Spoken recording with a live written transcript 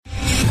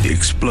the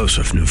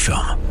explosive new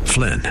film,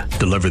 Flynn,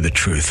 Deliver the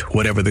Truth,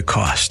 Whatever the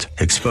Cost,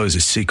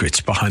 exposes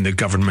secrets behind the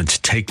government's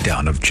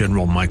takedown of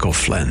General Michael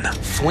Flynn.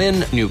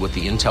 Flynn knew what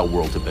the intel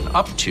world had been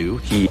up to.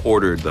 He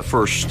ordered the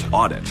first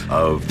audit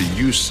of the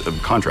use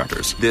of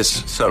contractors.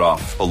 This set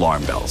off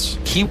alarm bells.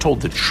 He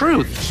told the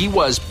truth. He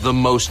was the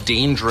most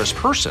dangerous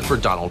person for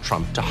Donald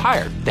Trump to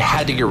hire. They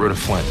had to get rid of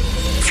Flynn.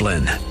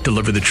 Flynn,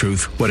 Deliver the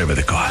Truth, Whatever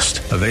the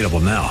Cost. Available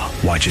now.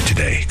 Watch it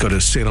today. Go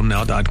to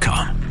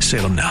salemnow.com.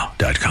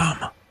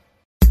 salemnow.com.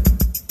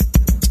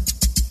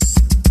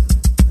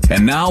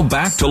 And now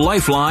back to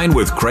Lifeline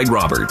with Craig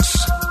Roberts.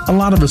 A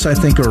lot of us, I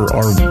think, are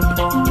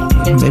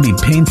maybe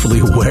painfully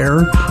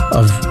aware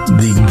of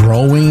the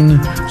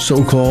growing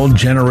so-called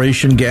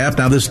generation gap.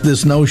 Now,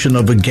 this notion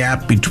of a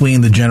gap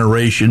between the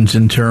generations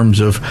in terms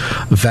of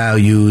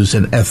values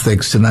and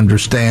ethics and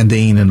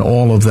understanding and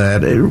all of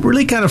that, it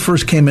really kind of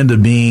first came into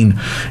being,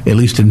 at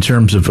least in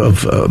terms of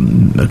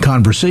a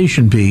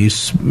conversation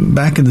piece,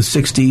 back in the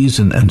 60s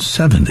and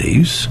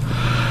 70s.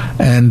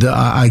 And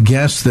I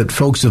guess that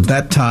folks of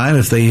that time,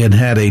 if they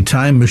had a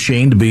time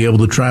machine to be able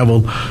to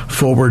travel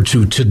forward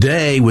to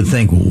today, would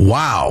think,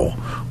 wow,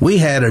 we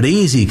had it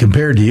easy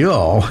compared to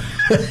y'all.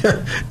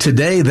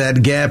 Today,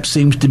 that gap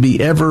seems to be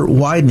ever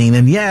widening.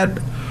 And yet,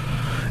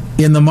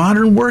 in the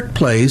modern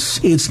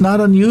workplace, it's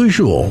not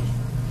unusual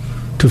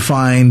to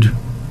find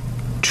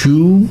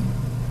 2,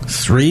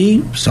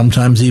 3,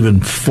 sometimes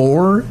even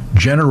 4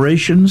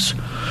 generations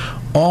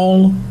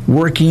all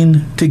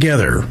working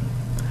together.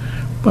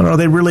 But are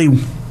they really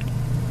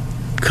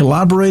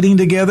collaborating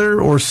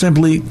together or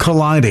simply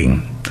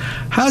colliding?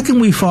 How can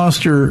we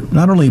foster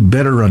not only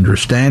better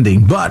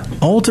understanding, but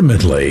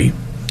ultimately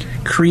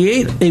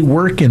create a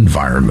work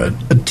environment,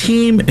 a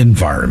team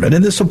environment,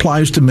 and this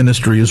applies to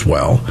ministry as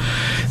well,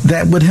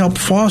 that would help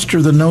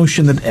foster the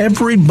notion that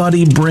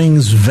everybody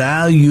brings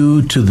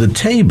value to the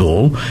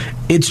table.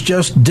 It's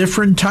just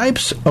different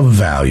types of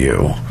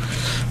value.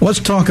 Let's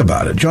talk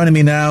about it. Joining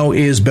me now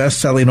is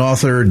best-selling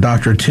author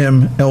Dr.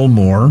 Tim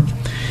Elmore.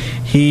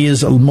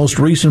 His most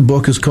recent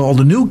book is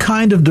called A New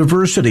Kind of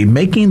Diversity,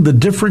 Making the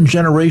Different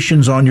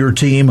Generations on Your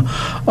Team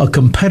a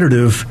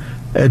Competitive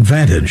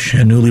Advantage,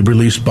 and newly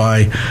released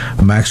by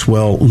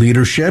Maxwell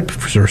Leadership.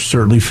 You're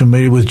certainly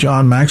familiar with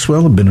John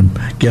Maxwell. I've been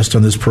a guest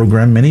on this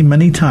program many,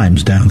 many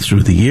times down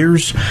through the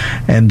years.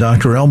 And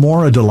Dr.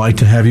 Elmore, a delight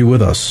to have you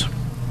with us.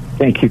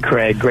 Thank you,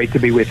 Craig. Great to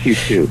be with you,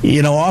 too.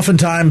 You know,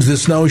 oftentimes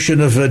this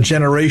notion of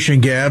generation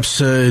gaps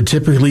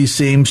typically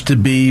seems to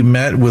be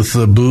met with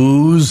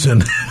booze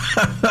and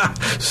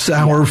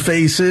sour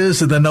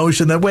faces, and the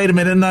notion that, wait a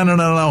minute,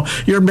 no,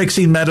 you're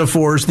mixing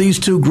metaphors. These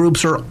two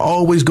groups are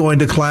always going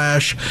to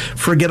clash.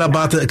 Forget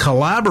about the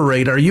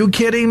collaborate. Are you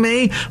kidding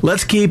me?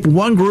 Let's keep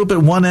one group at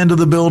one end of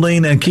the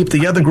building and keep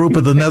the other group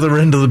at the other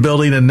end of the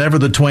building, and never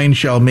the twain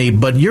shall meet.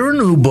 But your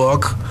new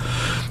book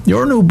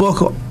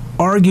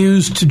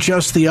argues to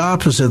just the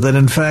opposite, that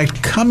in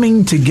fact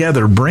coming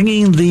together,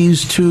 bringing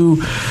these two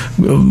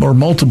or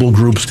multiple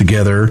groups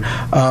together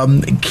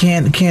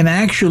can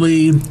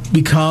actually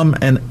become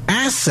an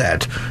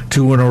asset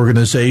to an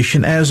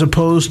organization as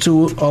opposed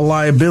to a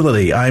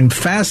liability. I'm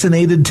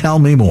fascinated. Tell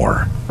me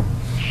more.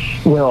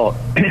 Well,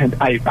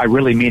 I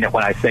really mean it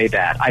when I say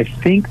that. I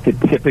think the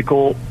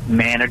typical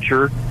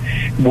manager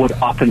would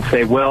often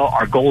say, well,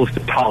 our goal is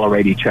to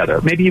tolerate each other.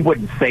 Maybe you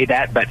wouldn't say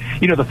that, but,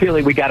 you know, the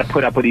feeling we got to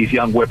put up with these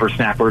young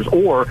whippersnappers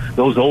or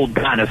those old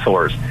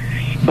dinosaurs.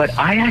 But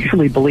I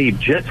actually believe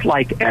just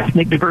like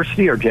ethnic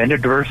diversity or gender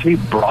diversity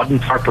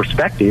broadens our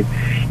perspective,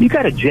 you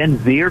got a Gen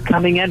Zer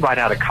coming in right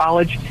out of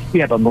college.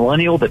 You have a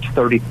millennial that's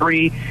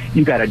 33.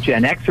 You got a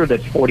Gen Xer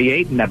that's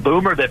 48 and a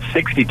boomer that's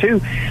 62.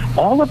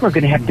 All of them are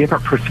going to have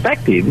different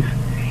perspectives.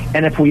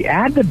 And if we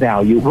add the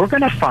value, we're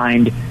going to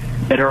find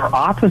that our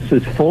office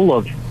is full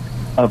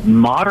of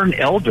modern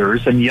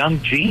elders and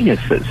young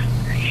geniuses.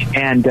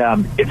 And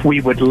if we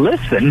would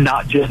listen,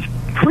 not just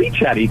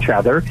preach at each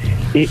other,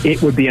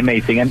 it would be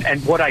amazing.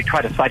 And what I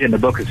try to cite in the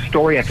book is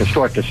story after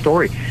story after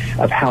story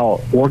of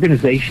how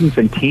organizations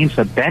and teams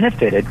have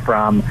benefited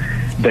from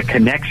the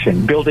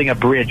connection, building a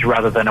bridge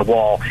rather than a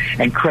wall.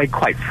 And Craig,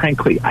 quite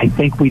frankly, I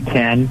think we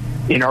tend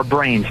in our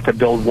brains to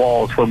build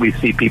walls when we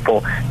see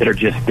people that are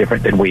just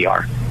different than we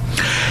are.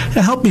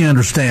 Help me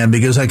understand,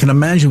 because I can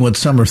imagine what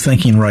some are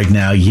thinking right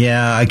now.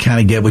 Yeah, I kind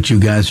of get what you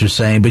guys are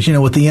saying, but, you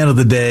know, at the end of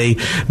the day,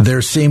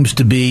 there seems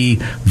to be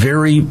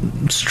very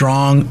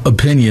strong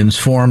opinions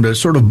formed at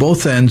sort of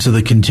both ends of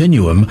the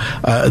continuum.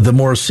 The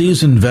more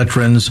seasoned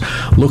veterans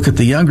look at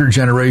the younger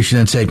generation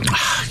and say,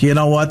 you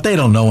know what, they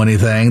don't know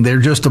anything.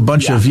 They're just a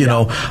bunch of,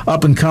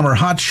 up-and-comer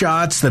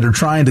hotshots that are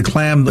trying to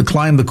climb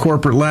the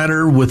corporate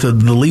ladder with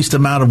the least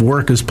amount of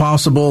work as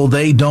possible.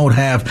 They don't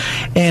have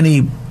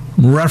any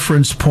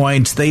reference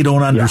points they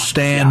don't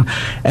understand.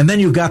 And then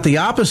you've got the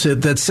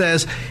opposite that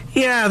says,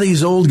 yeah,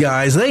 these old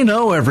guys, they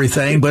know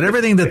everything, but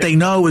everything that they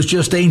know is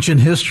just ancient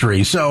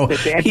history. So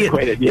it's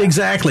antiquated.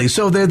 Exactly.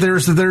 So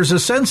there's a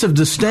sense of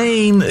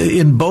disdain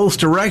in both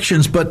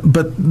directions, but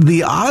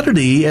the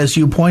oddity, as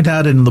you point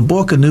out in the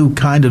book, A New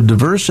Kind of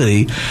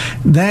Diversity,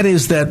 that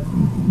is that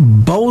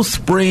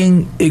both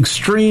bring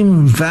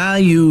extreme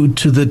value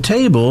to the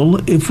table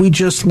if we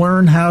just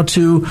learn how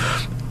to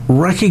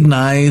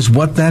recognize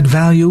what that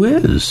value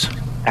is.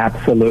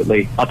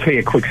 Absolutely. I'll tell you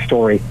a quick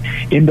story.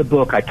 In the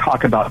book, I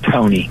talk about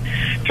Tony.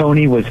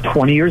 Tony was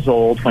 20 years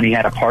old when he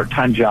had a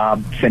part-time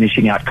job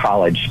finishing out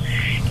college.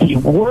 He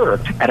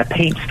worked at a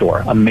paint store,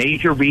 a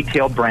major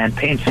retail brand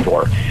paint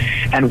store.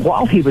 And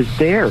while he was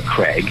there,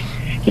 Craig,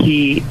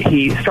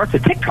 he starts a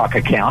TikTok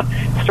account,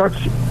 starts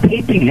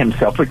painting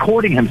himself,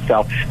 recording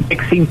himself,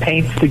 mixing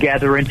paints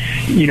together and,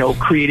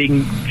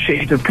 creating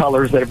shades of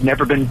colors that have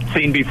never been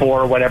seen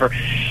before or whatever.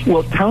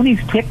 Well, Tony's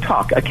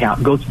TikTok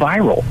account goes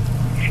viral.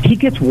 He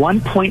gets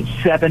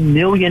 1.7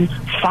 million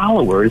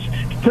followers,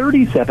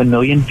 37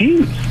 million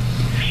views.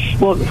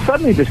 Well,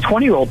 suddenly this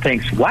 20-year-old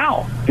thinks,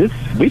 wow,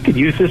 we could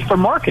use this for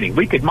marketing.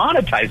 We could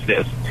monetize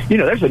this.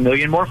 There's 1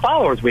 million more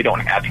followers we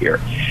don't have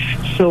here.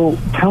 So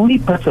Tony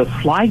puts a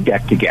slide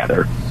deck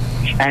together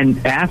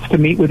and asks to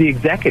meet with the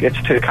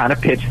executives to kind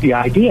of pitch the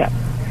idea.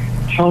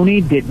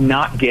 Tony did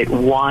not get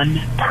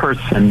one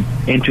person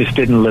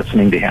interested in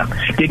listening to him.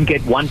 Didn't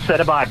get one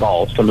set of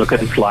eyeballs to look at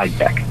the slide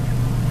deck.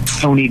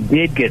 Tony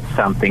did get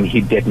something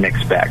he didn't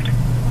expect.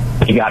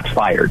 He got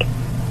fired.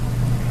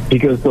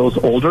 Because those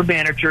older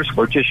managers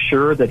were just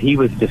sure that he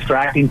was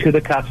distracting to the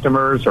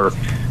customers or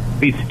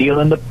be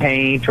stealing the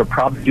paint or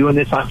probably doing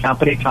this on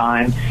company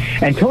time.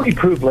 And Tony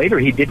proved later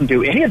he didn't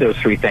do any of those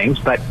three things,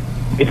 but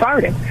they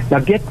fired him. Now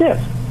get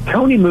this.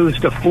 Tony moves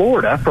to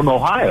Florida from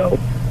Ohio,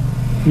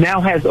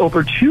 now has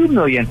over 2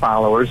 million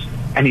followers,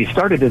 and he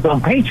started his own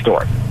paint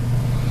store.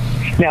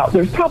 Now,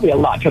 there's probably a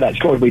lot to that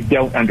story we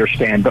don't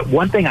understand, but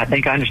one thing I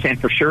think I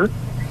understand for sure,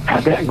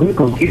 had that group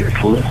of leaders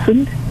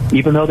listened,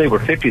 even though they were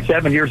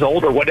 57 years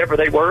old or whatever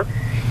they were,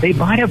 they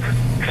might have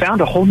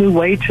found a whole new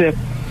way to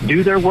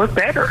do their work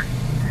better.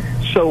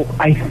 So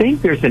I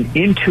think there's an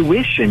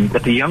intuition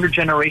that the younger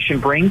generation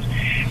brings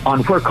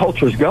on where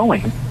culture is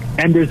going,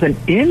 and there's an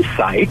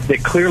insight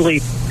that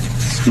clearly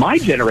my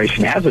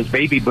generation has as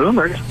baby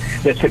boomers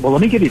that say, well,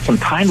 let me give you some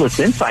timeless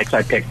insights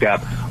I picked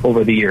up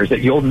over the years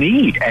that you'll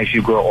need as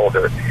you grow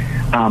older.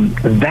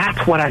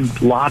 That's what I'm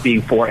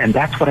lobbying for, and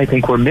that's what I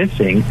think we're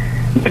missing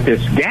with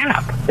this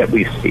gap that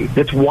we see.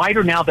 That's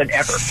wider now than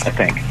ever, I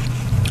think.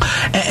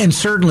 And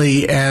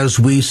certainly as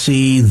we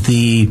see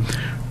the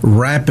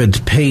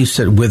rapid pace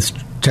at which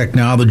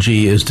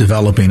technology is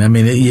developing. I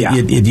mean,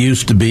 it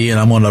used to be, and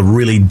I'm going to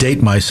really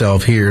date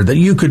myself here, that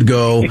you could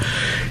go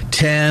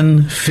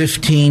 10,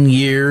 15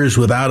 years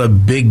without a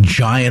big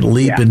giant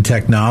leap in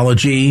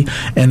technology,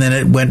 and then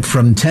it went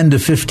from 10 to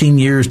 15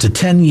 years to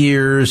 10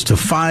 years to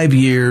 5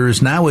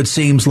 years. Now it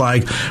seems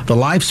like the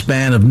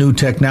lifespan of new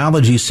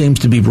technology seems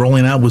to be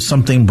rolling out with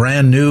something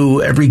brand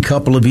new every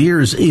couple of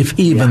years, if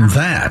even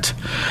that.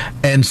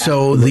 And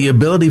so the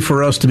ability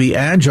for us to be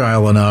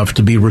agile enough,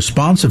 to be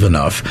responsive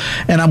enough,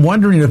 and I'm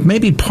wondering if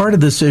maybe part of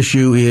this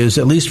issue is,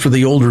 at least for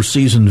the older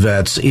seasoned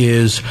vets,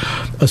 is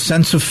a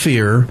sense of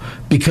fear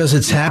because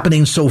it's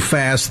happening so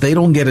fast, they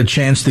don't get a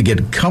chance to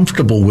get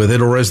comfortable with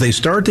it, or as they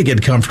start to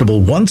get comfortable,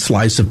 one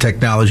slice of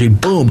technology,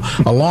 boom,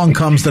 along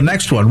comes the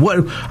next one.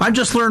 What? I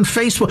just learned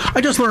Facebook.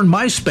 I just learned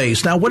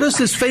MySpace. Now, what is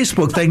this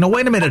Facebook thing? No,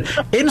 wait a minute.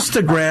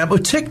 Instagram, or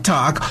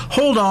TikTok.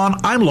 Hold on,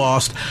 I'm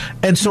lost.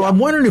 And so I'm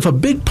wondering if a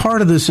big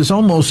part of this is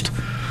almost...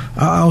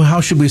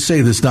 how should we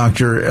say this,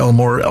 Dr.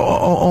 Elmore?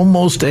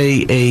 Almost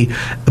a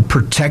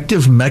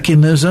protective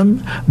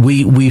mechanism.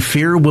 We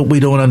fear what we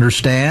don't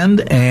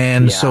understand,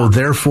 and so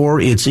therefore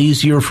it's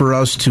easier for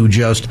us to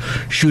just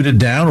shoot it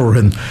down, or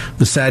in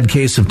the sad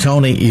case of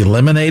Tony,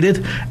 eliminate it,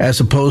 as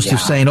opposed to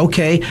saying,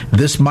 okay,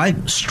 this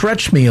might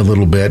stretch me a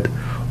little bit,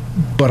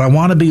 but I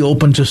want to be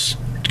open to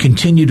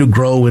continue to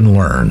grow and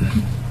learn.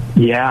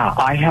 Yeah,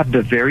 I have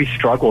the very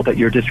struggle that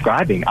you're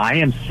describing. I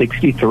am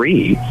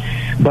 63,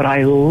 but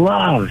I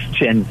love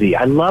Gen Z.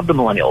 I love the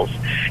millennials.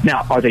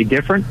 Now, are they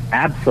different?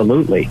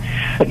 Absolutely.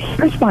 But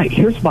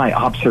here's my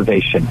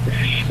observation.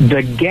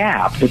 The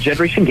gap, the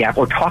generation gap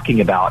we're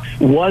talking about,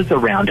 was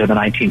around in the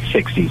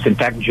 1960s. In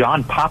fact,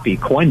 John Poppe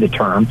coined the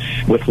term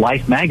with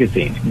Life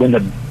magazine when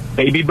the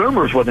baby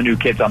boomers were the new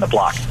kids on the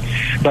block.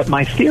 But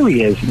my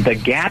theory is the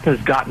gap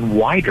has gotten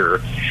wider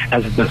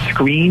as the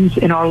screens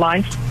in our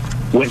life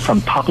went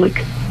from public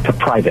to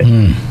private.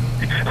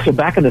 So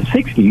back in the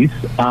 60s,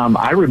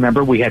 I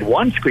remember we had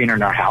one screen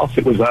in our house.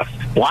 It was a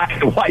black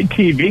and white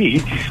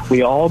TV.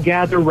 We all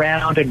gathered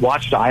around and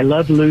watched I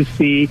Love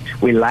Lucy.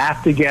 We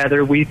laughed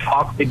together. We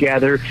talked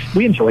together.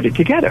 We enjoyed it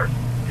together.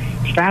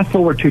 Fast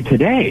forward to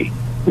today,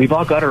 we've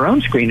all got our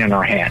own screen in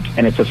our hand,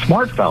 and it's a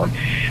smartphone.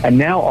 And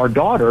now our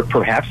daughter,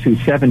 perhaps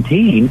who's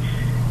 17,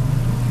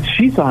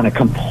 she's on a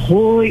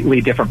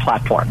completely different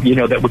platform.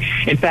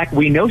 In fact,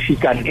 we know she's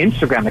got an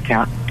Instagram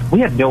account. We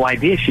have no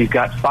idea she's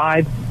got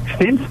 5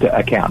 Finsta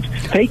accounts,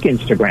 fake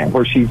Instagram,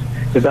 where she's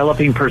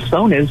developing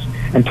personas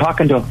and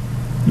talking to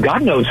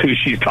God knows who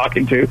she's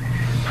talking to.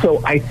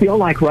 So I feel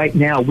like right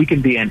now we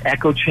can be in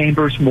echo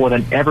chambers more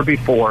than ever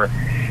before,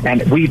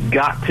 and we've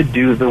got to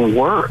do the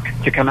work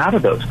to come out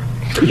of those.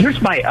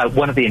 Here's my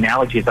one of the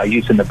analogies I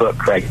use in the book,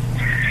 Craig.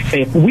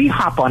 If we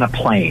hop on a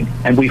plane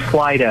and we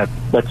fly to,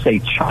 let's say,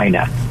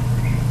 China,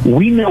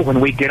 we know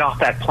when we get off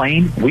that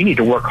plane, we need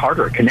to work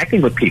harder at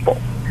connecting with people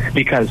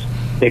because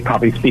they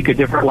probably speak a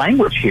different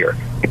language here.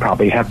 They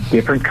probably have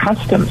different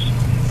customs.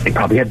 They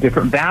probably have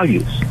different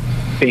values.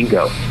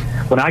 Bingo.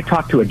 When I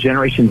talk to a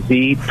Generation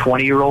Z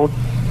 20-year-old,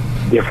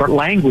 different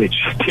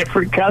language,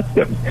 different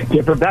customs,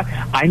 different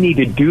I need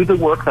to do the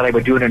work that I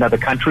would do in another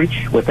country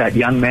with that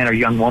young man or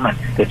young woman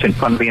that's in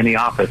front of me in the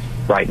office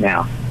right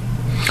now.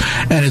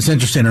 And it's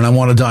interesting, and I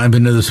want to dive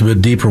into this a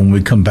bit deeper when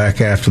we come back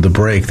after the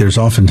break. There's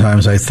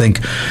oftentimes, I think,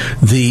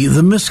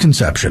 the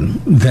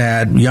misconception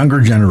that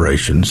younger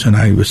generations, and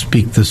I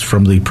speak this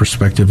from the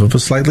perspective of a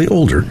slightly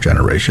older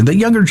generation, that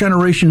younger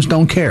generations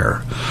don't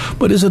care.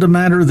 But is it a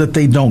matter that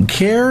they don't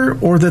care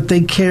or that they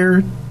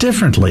care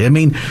differently? I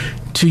mean,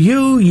 to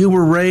you, you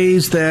were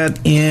raised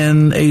that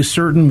in a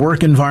certain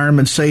work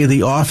environment, say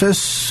the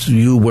office,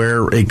 you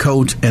wear a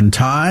coat and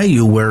tie,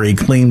 you wear a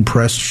clean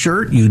pressed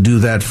shirt, you do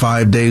that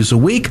 5 days a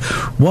week.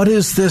 What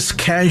is this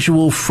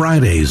casual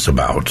Fridays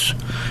about?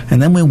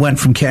 And then we went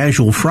from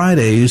casual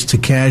Fridays to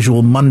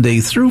casual Monday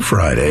through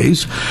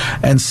Fridays,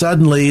 and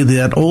suddenly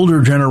that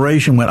older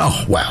generation went,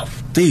 oh, well,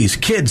 these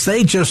kids,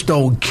 they just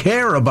don't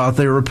care about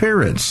their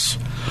appearance.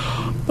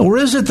 Or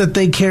is it that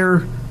they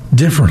care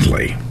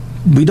differently?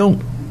 We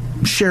don't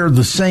share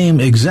the same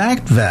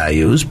exact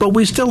values, but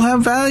we still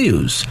have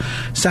values.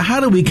 So how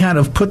do we kind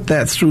of put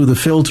that through the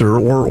filter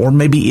or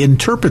maybe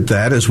interpret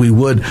that as we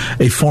would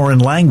a foreign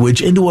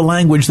language into a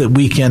language that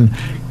we can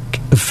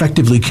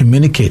effectively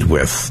communicate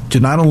with to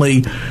not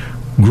only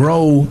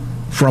grow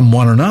from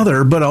one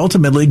another, but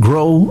ultimately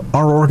grow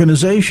our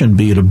organization,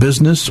 be it a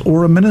business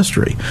or a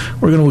ministry.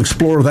 We're going to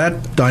explore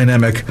that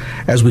dynamic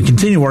as we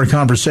continue our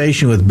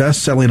conversation with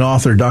best-selling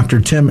author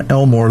Dr. Tim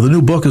Elmore. The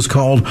new book is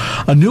called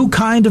A New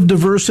Kind of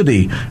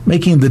Diversity,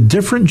 Making the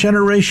Different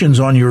Generations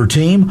on Your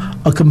Team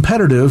a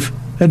Competitive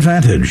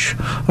Advantage.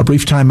 A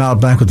brief time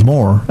out, back with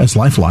more as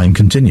Lifeline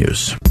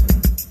continues.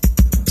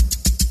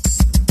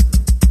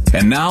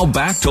 And now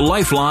back to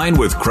Lifeline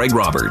with Craig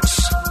Roberts.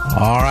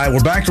 All right,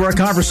 we're back to our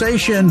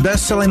conversation.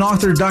 Best-selling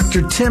author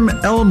Dr. Tim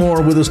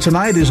Elmore with us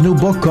tonight. His new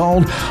book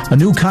called A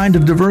New Kind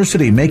of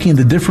Diversity, Making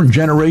the Different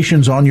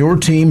Generations on Your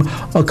Team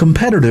a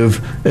Competitive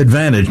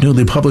Advantage.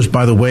 Newly published,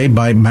 by the way,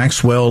 by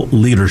Maxwell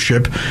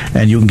Leadership.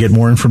 And you can get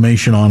more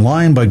information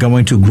online by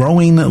going to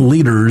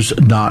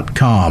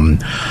growingleaders.com.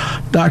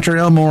 Dr.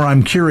 Elmore,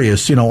 I'm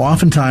curious,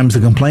 oftentimes the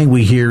complaint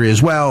we hear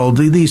is, well,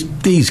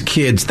 these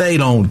kids, they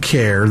don't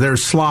care. They're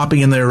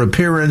sloppy in their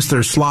appearance.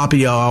 They're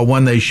sloppy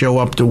when they show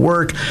up to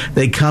work.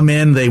 They come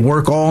in, they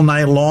work all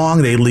night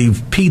long, they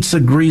leave pizza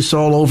grease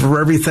all over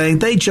everything.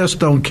 They just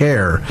don't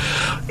care.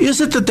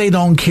 Is it that they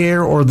don't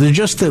care, or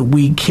just that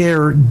we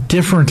care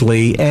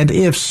differently? And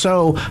if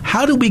so,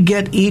 how do we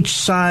get each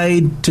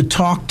side to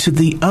talk to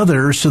the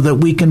other so that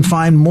we can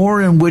find more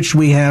in which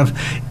we have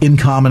in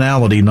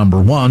commonality,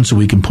 number one, so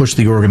we can push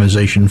the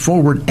organization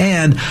forward,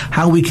 and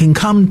how we can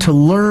come to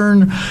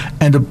learn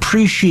and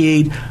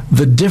appreciate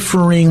the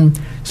differing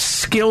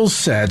skill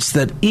sets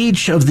that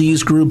each of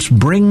these groups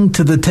bring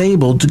to the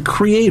table to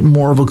create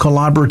more of a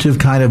collaborative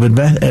kind of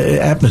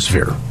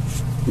atmosphere?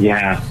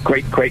 Yeah,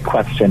 great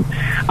question.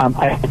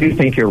 I do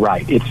think you're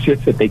right. It's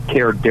just that they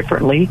care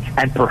differently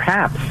and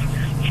perhaps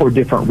for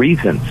different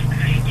reasons.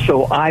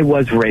 So I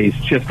was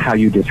raised just how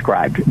you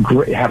described.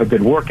 Have a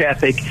good work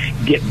ethic,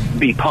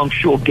 be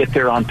punctual, get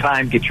there on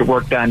time, get your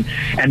work done.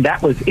 And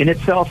that was in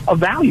itself a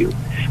value.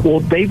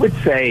 Well, they would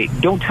say,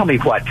 don't tell me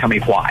what, tell me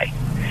why.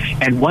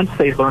 And once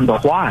they learn the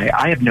why,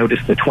 I have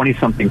noticed the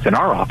 20-somethings in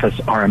our office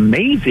are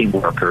amazing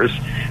workers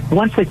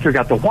once they figure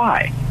out the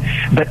why.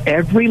 But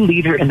every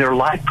leader in their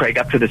life, Craig,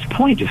 up to this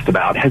point just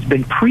about, has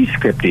been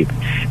prescriptive.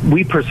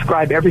 We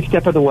prescribe every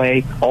step of the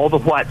way, all the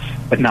whats,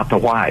 but not the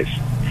whys.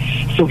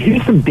 So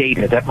here's some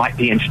data that might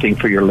be interesting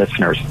for your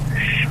listeners.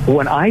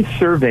 When I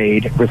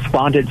surveyed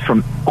respondents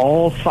from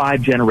all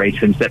 5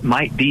 generations that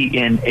might be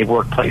in a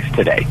workplace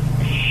today,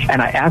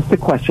 and I asked the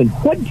question,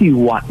 what do you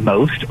want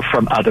most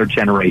from other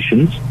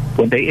generations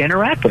when they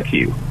interact with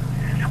you?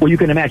 Well, you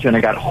can imagine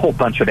I got a whole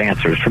bunch of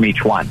answers from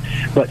each one.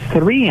 But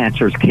 3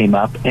 answers came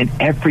up in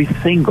every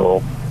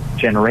single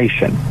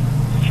generation.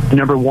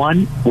 Number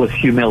 1 was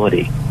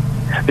humility.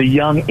 The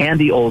young and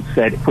the old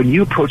said, when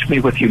you approach me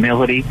with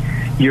humility,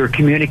 you're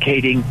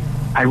communicating,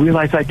 I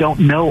realize I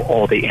don't know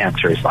all the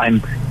answers.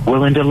 I'm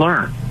willing to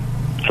learn.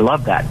 I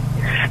love that.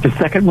 The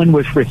second one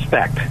was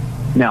respect.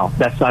 Now,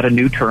 that's not a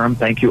new term.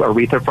 Thank you,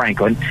 Aretha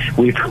Franklin.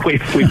 We've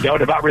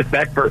known about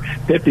respect for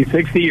 50,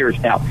 60 years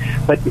now.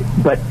 But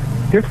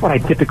here's what I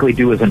typically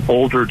do as an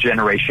older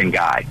generation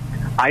guy.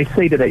 I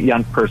say to that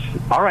young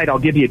person, all right, I'll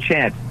give you a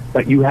chance,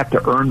 but you have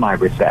to earn my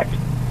respect.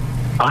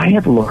 I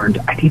have learned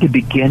I need to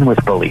begin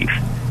with belief.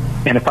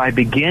 And if I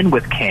begin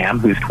with Cam,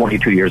 who's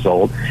 22 years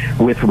old,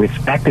 with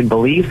respect and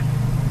belief,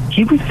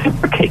 he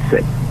reciprocates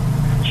it.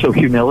 So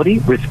humility,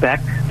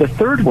 respect. The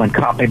third one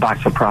caught me by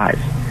surprise.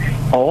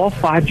 All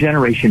 5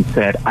 generations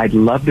said, I'd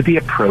love to be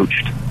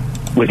approached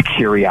with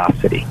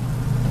curiosity.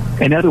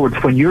 In other words,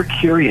 when you're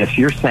curious,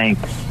 you're saying,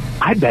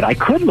 I bet I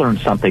could learn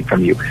something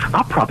from you.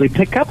 I'll probably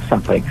pick up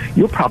something.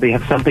 You'll probably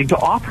have something to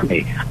offer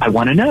me. I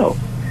want to know.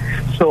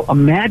 So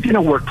imagine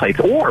a workplace,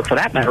 or for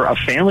that matter, a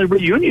family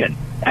reunion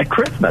at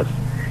Christmas.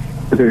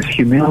 There's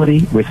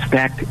humility,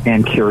 respect,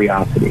 and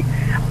curiosity.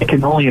 I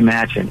can only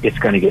imagine it's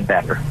going to get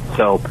better.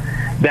 So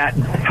that's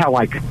how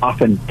I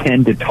often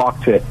tend to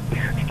talk to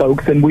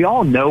folks. And we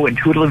all know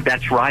intuitively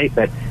that's right,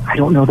 but I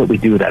don't know that we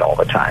do that all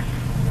the time.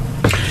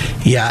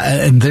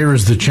 Yeah, and there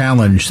is the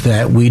challenge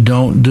that we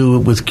don't do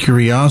it with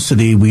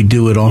curiosity. We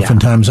do it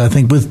oftentimes, I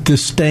think, with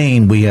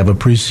disdain. We have a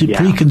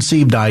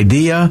preconceived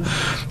idea,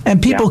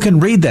 and people can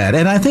read that.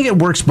 And I think it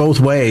works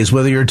both ways,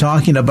 whether you're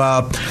talking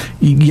about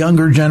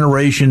younger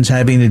generations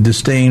having a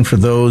disdain for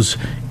those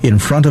in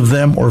front of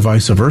them or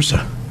vice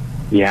versa.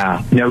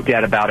 Yeah, no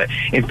doubt about it.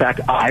 In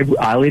fact,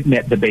 I'll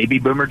admit the baby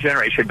boomer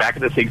generation back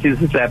in the 60s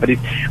and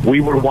 70s, we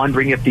were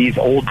wondering if these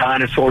old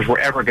dinosaurs were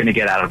ever going to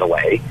get out of the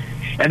way.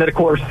 And then, of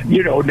course,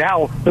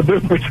 now the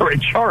boomers are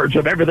in charge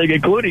of everything,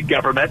 including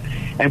government.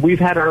 And we've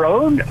had our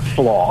own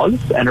flaws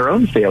and our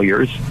own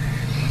failures.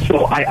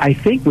 So I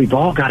think we've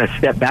all got to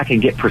step back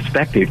and get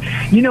perspective.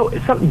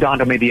 Something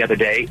dawned on me the other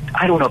day.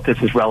 I don't know if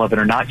this is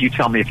relevant or not. You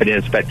tell me if it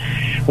is. But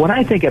when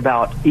I think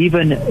about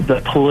even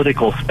the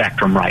political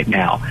spectrum right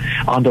now,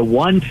 on the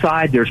one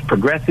side there's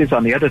progressives,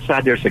 on the other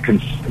side there's a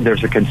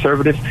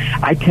conservative.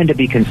 I tend to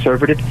be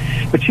conservative.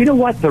 But you know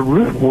what? The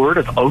root word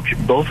of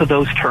both of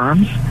those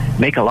terms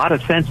make a lot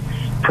of sense.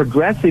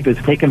 Progressive is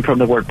taken from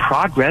the word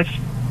progress.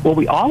 Well,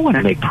 we all want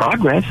to make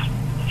progress.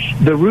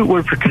 The root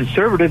word for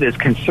conservative is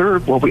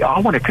conserve. Well, we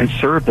all want to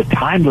conserve the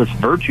timeless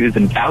virtues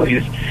and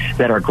values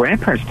that our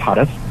grandparents taught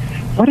us.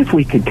 What if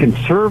we could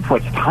conserve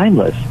what's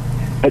timeless,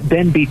 but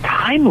then be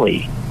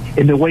timely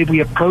in the way we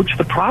approach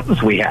the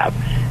problems we have?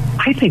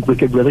 I think we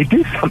could really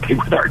do something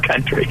with our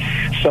country.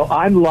 So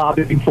I'm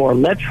lobbying for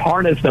let's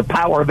harness the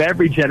power of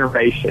every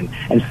generation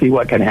and see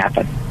what can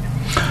happen.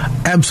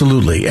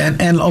 Absolutely.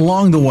 And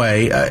along the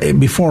way,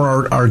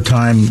 before our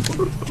time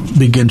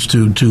begins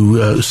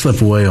to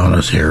slip away on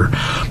us here,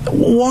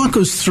 walk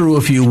us through,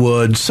 if you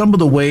would, some of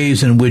the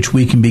ways in which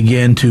we can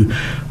begin to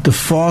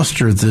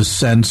foster this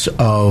sense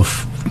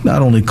of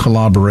not only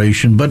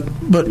collaboration, but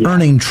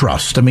earning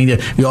trust. I mean,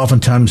 you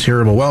oftentimes hear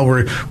about, well,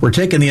 we're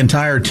taking the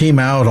entire team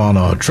out on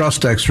a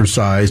trust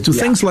exercise. Do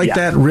things like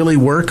that really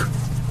work?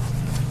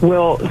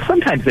 Well,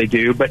 sometimes they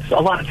do, but a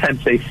lot of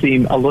times they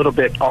seem a little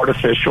bit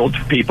artificial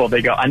to people.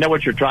 They go, I know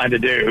what you're trying to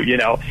do,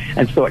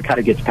 and so it kind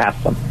of gets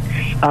past them.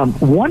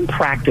 One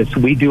practice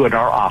we do at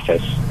our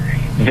office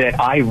that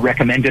I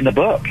recommend in the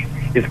book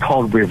is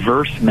called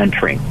reverse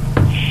mentoring.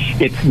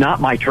 It's not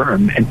my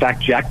term. In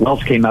fact, Jack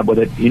Welch came up with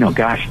it,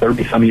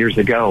 30-some years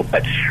ago.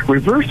 But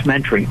reverse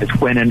mentoring is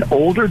when an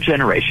older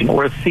generation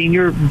or a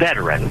senior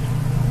veteran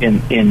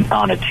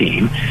on a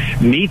team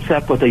meets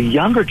up with a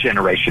younger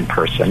generation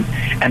person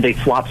and they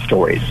swap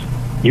stories.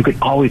 You could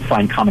always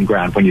find common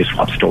ground when you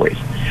swap stories.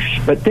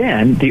 But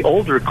then the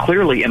older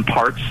clearly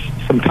imparts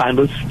some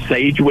timeless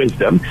sage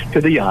wisdom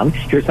to the young.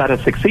 Here's how to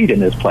succeed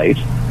in this place.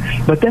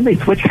 But then they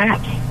switch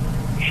hats.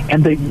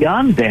 And the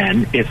young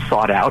then is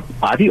sought out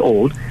by the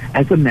old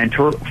as a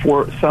mentor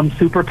for some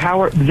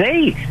superpower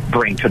they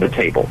bring to the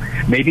table.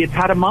 Maybe it's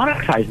how to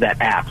monetize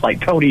that app,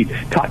 like Tony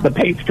taught the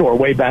paint store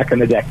way back in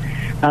the day.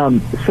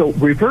 So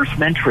reverse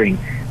mentoring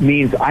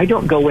means I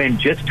don't go in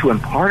just to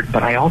impart,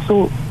 but I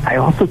also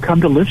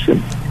come to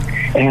listen.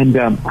 And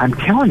I'm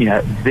telling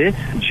you, this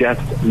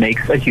just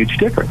makes a huge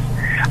difference.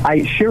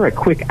 I share a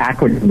quick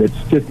acronym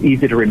that's just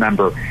easy to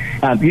remember.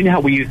 You know how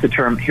we use the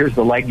term, here's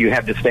the leg you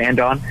have to stand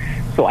on?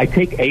 So I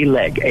take a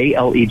leg,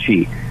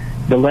 A-L-E-G.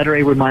 The letter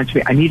A reminds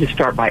me I need to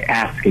start by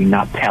asking,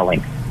 not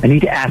telling. I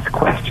need to ask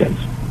questions.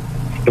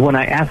 And when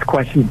I ask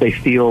questions, they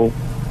feel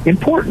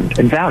important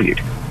and valued.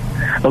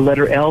 The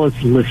letter L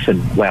is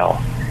listen well.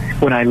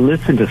 When I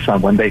listen to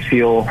someone, they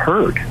feel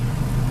heard.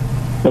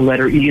 The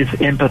letter E is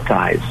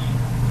empathize.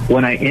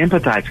 When I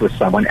empathize with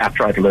someone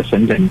after I've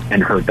listened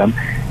and heard them,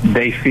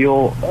 they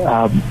feel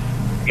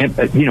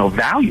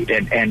valued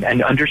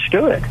and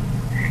understood.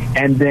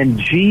 And then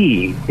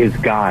G is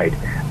guide.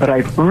 But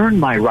I've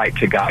earned my right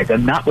to guide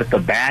them, not with the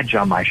badge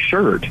on my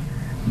shirt,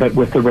 but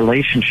with the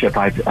relationship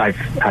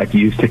I've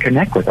used to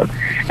connect with them.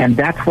 And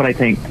that's what I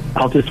think,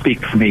 I'll just speak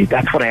for me,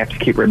 that's what I have to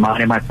keep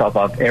reminding myself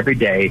of every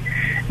day.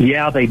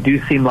 Yeah, they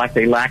do seem like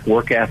they lack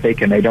work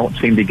ethic and they don't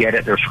seem to get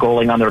it. They're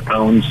scrolling on their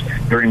phones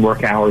during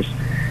work hours.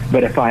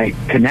 But if I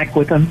connect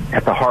with them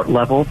at the heart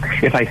level,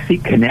 if I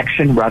seek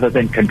connection rather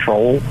than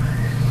control,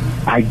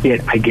 I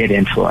get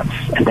influence.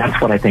 And that's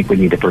what I think we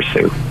need to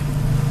pursue.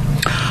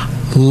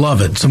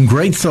 Love it. Some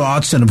great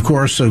thoughts, and of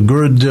course, a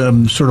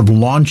good sort of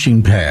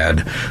launching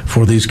pad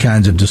for these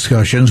kinds of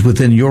discussions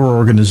within your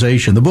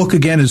organization. The book,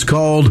 again, is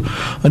called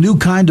A New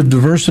Kind of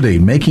Diversity,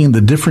 Making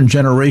the Different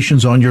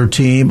Generations on Your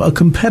Team a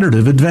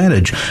Competitive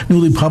Advantage.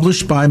 Newly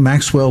published by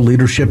Maxwell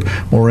Leadership.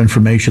 More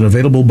information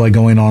available by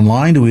going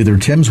online to either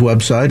Tim's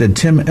website at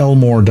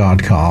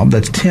timelmore.com,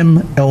 that's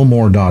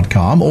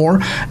timelmore.com, or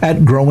at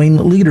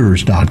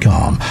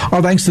growingleaders.com.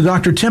 Our thanks to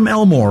Dr. Tim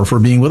Elmore for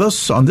being with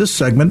us on this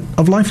segment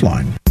of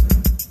Lifeline.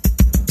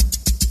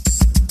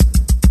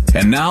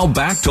 And now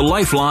back to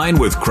Lifeline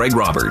with Craig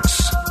Roberts.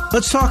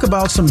 Let's talk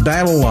about some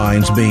battle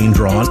lines being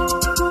drawn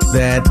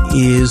that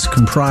is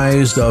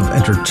comprised of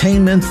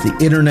entertainment, the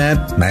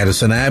internet,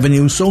 Madison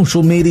Avenue,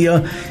 social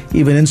media,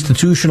 even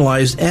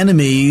institutionalized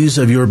enemies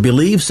of your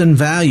beliefs and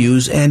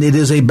values, and it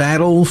is a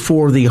battle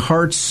for the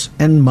hearts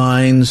and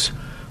minds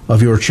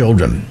of your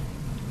children.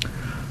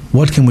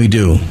 What can we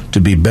do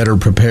to be better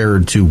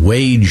prepared to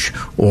wage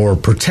or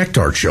protect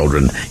our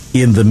children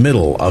in the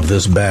middle of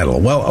this battle?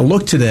 Well, a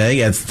look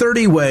today at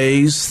 30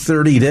 ways,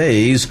 30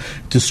 days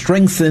to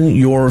strengthen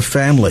your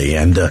family.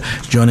 And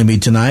joining me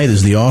tonight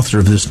is the author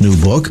of this new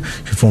book,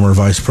 former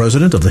vice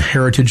president of the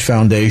Heritage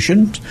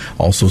Foundation,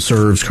 also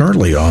serves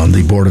currently on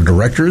the board of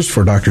directors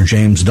for Dr.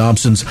 James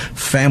Dobson's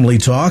Family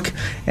Talk.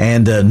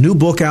 And a new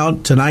book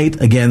out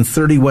tonight, again,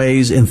 30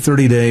 Ways in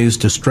 30 Days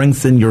to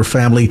Strengthen Your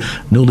Family,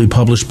 newly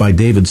published by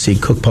David C.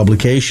 Cook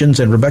Publications.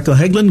 And Rebecca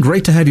Hagelin,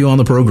 great to have you on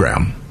the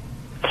program.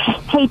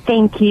 Hey,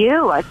 thank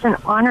you. It's an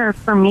honor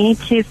for me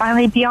to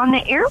finally be on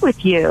the air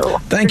with you.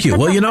 Thank you.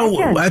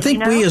 Well, I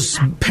think we as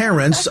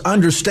parents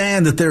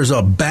understand that there's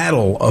a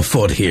battle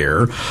afoot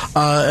here.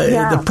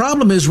 The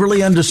problem is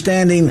really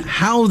understanding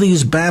how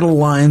these battle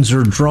lines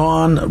are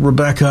drawn,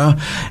 Rebecca,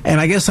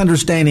 and I guess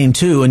understanding,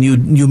 too, and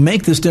you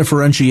make this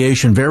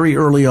differentiation very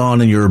early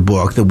on in your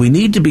book, that we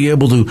need to be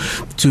able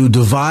to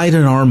divide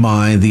in our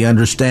mind the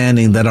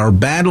understanding that our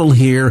battle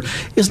here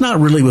is not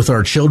really with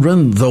our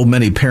children, though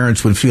many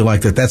parents would feel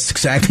like that's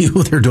exactly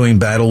who they're doing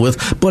battle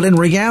with. But in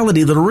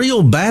reality, the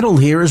real battle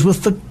here is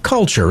with the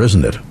culture,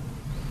 isn't it?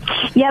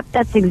 Yep,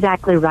 that's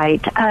exactly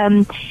right.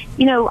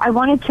 I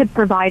wanted to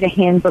provide a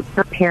handbook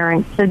for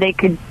parents so they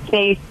could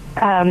face,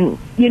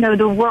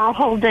 the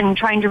world and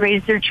trying to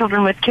raise their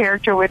children with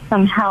character with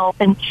some help.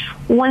 And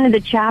one of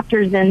the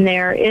chapters in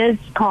there is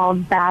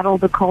called Battle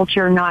the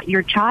Culture, Not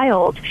Your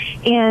Child.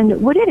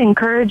 And what it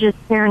encourages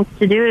parents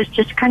to do is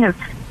just kind of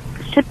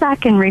sit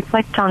back and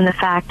reflect on the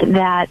fact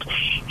that,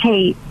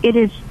 hey, it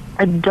is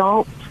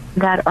adults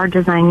that are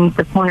designing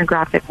the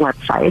pornographic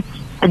websites.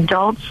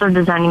 Adults are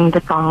designing the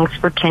songs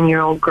for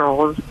 10-year-old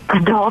girls.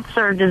 Adults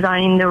are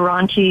designing the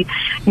raunchy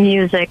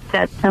music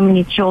that so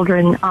many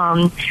children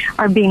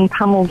are being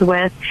pummeled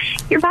with.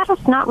 Your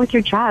battle's not with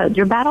your child.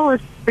 Your battle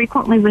is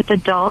frequently with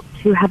adults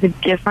who have a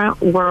different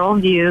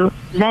worldview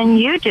than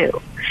you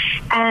do.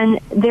 And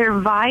they're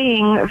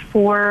vying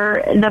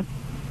for the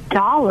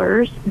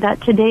dollars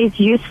that today's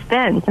youth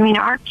spends. I mean,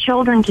 our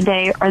children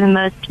today are the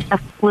most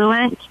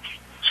affluent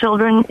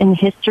children in the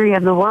history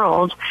of the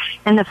world,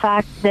 and the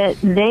fact that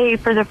they,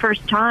 for the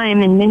first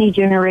time in many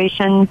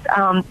generations,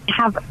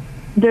 have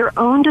their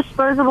own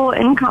disposable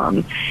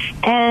income.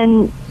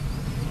 And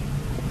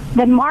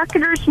the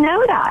marketers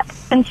know that.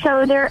 And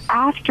so they're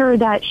after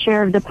that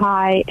share of the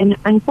pie. And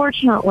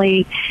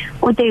unfortunately,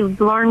 what they've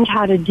learned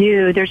how to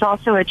do, there's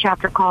also a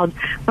chapter called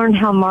Learn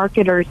How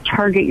Marketers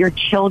Target Your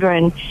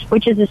Children,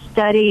 which is a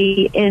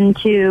study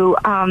into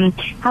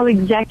how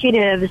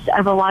executives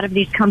of a lot of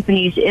these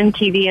companies,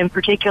 MTV in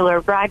particular,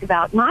 brag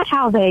about not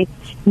how they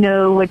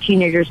know what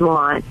teenagers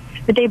want,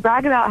 but they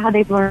brag about how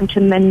they've learned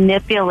to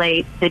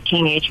manipulate the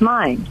teenage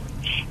mind.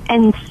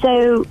 And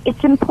so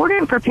it's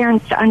important for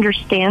parents to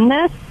understand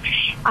this.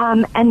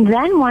 And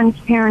then once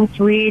parents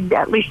read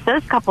at least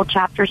those couple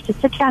chapters, to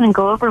sit down and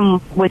go over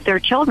them with their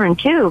children,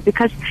 too,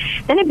 because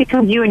then it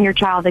becomes you and your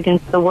child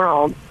against the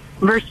world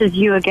versus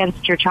you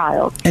against your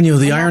child. And,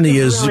 the irony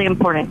is really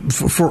important.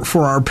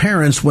 For our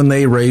parents, when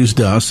they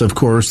raised us, of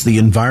course, the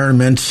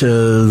environment,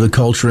 the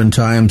culture and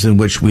times in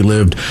which we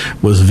lived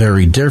was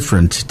very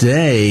different.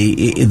 Today,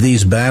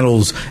 these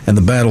battles and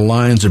the battle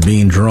lines are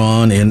being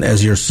drawn in,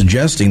 as you're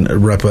suggesting,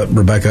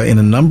 Rebecca, in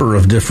a number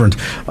of different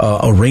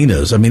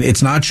arenas. I mean,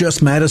 it's not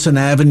just Madison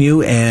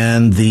Avenue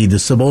and the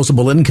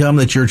disposable income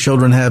that your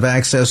children have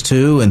access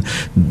to, and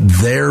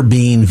they're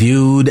being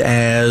viewed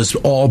as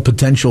all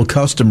potential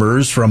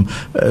customers from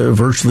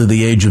virtually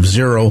the age of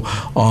 0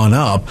 on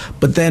up.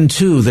 But then,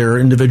 too, there are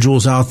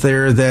individuals out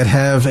there that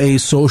have a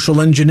social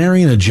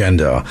engineering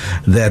agenda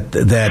that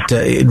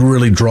it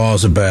really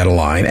draws a battle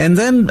line. And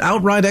then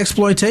outright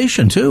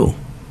exploitation, too.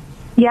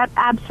 Yep,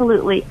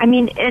 absolutely. I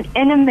mean,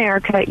 in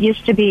America, it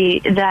used to be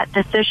that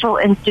the social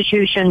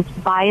institutions,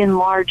 by and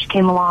large,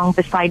 came along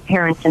beside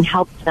parents and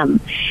helped them.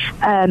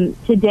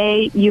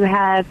 Today, you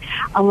have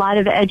a lot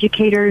of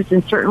educators,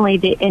 and certainly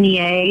the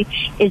NEA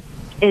is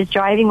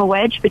driving a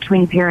wedge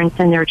between parents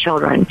and their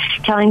children,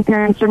 telling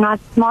parents they're not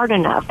smart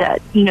enough,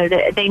 that,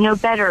 that they know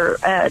better.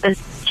 The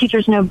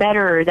teachers know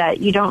better,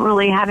 that you don't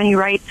really have any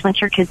rights once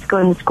your kids go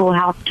in the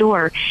schoolhouse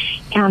door.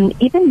 And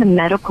even the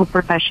medical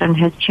profession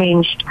has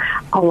changed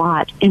a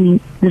lot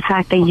in the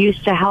fact they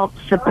used to help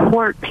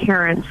support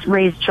parents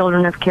raise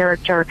children of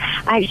character.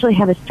 I actually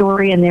have a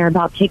story in there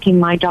about taking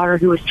my daughter,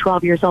 who was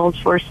 12 years old,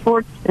 for a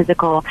sports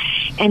physical.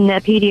 And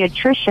the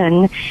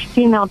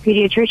female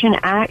pediatrician,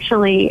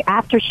 actually,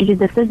 after she did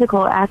the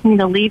physical, asked me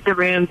to leave the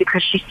room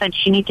because she said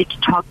she needed to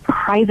talk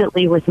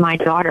privately with my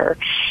daughter.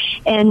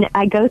 And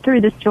I go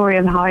through the story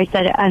of how I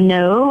said,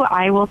 no,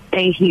 I will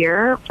stay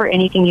here for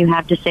anything you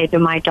have to say to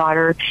my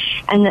daughter.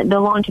 And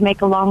to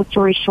make a long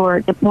story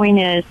short, the point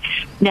is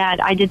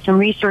that I did some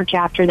research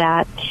after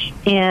that,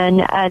 and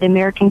the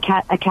American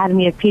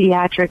Academy of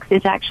Pediatrics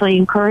is actually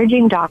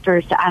encouraging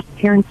doctors to ask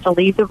parents to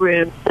leave the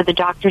room so the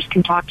doctors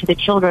can talk to the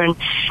children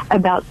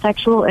about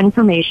sexual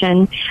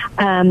information.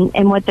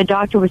 And what the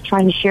doctor was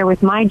trying to share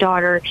with my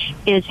daughter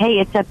is, hey,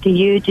 it's up to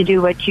you to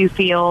do what you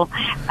feel.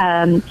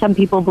 Some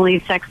people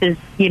believe sex is,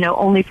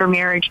 only for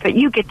marriage, but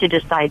you get to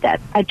decide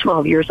that at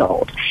 12 years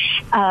old.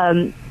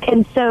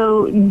 And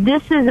so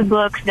this is a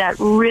book that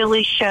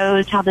really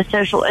shows how the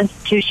social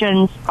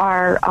institutions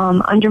are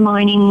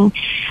undermining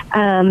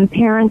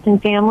parents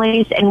and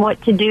families, and what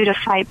to do to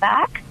fight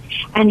back,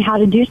 and how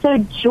to do so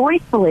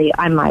joyfully,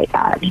 I might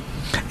add.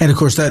 And, of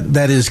course,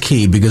 that is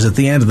key, because at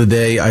the end of the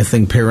day, I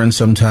think parents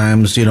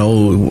sometimes,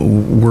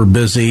 we're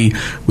busy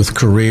with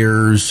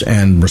careers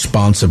and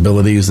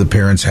responsibilities that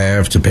parents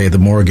have to pay the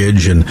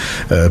mortgage and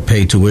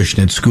pay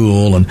tuition at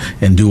school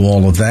and do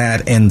all of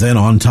that. And then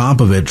on top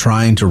of it,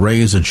 trying to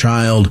raise a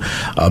child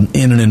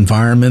in an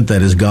environment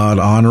that is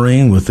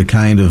God-honoring, with the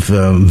kind of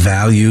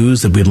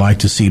values that we'd like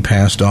to see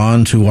passed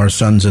on to our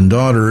sons and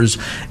daughters.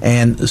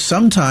 And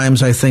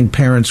sometimes I think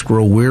parents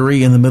grow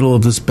weary in the middle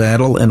of this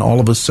battle, and all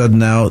of a sudden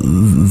now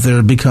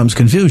there becomes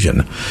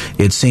confusion.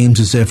 It seems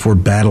as if we're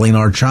battling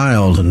our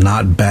child,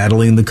 not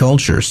battling the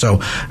culture. So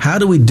how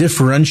do we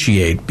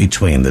differentiate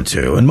between the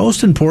two? And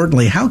most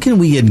importantly, how can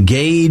we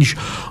engage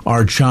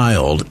our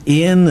child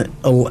at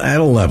a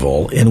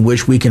level in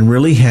which we can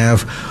really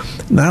have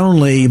not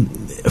only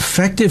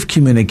effective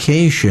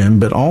communication,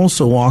 but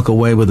also walk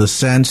away with a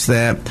sense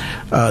that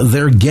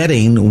they're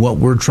getting what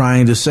we're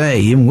trying to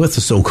say, even with the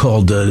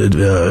so-called,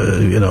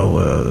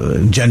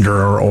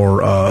 gender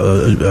or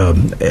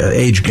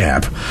age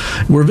gap.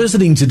 We're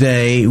visiting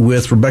today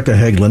with Rebecca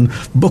Hegelin.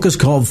 The book is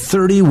called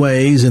 30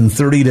 Ways in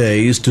 30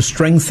 Days to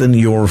Strengthen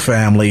Your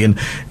Family. And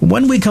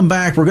when we come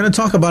back, we're going to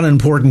talk about an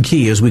important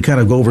key as we kind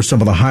of go over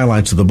some of the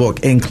highlights of the book,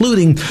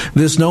 including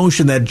this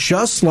notion that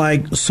just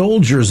like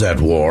soldiers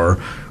at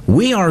war,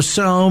 we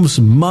ourselves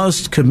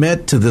must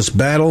commit to this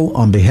battle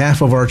on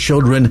behalf of our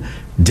children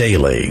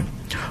daily.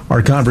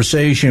 Our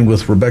conversation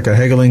with Rebecca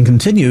Hegelin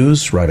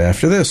continues right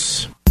after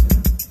this.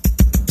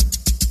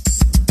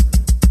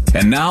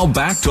 And now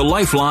back to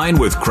Lifeline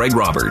with Craig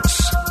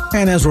Roberts.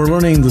 And as we're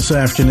learning this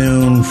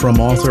afternoon from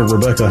author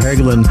Rebecca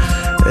Hegelin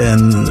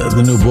and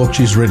the new book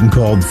she's written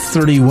called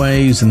 30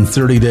 Ways in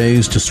 30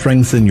 Days to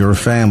Strengthen Your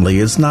Family,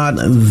 it's not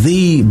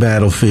the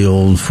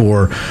battlefield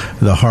for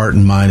the heart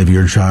and mind of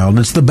your child.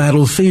 It's the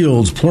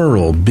battlefields,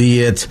 plural,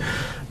 be it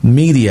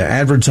media,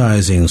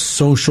 advertising,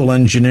 social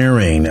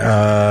engineering,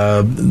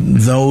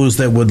 those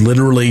that would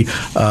literally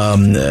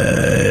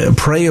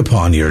prey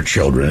upon your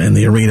children in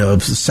the arena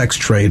of sex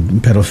trade,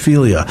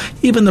 pedophilia,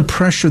 even the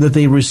pressure that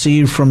they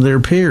receive from their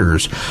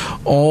peers,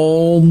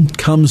 all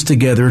comes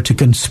together to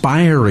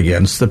conspire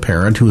against the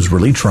parent who is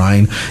really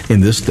trying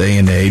in this day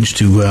and age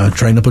to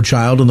train up a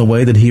child in the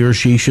way that he or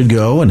she should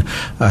go and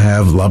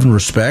have love and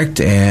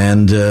respect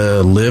and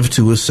live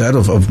to a set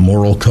of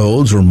moral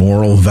codes or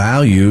moral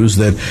values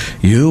that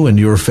you and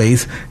your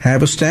faith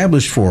have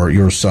established for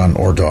your son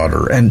or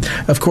daughter. And,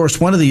 of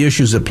course, one of the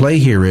issues at play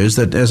here is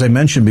that, as I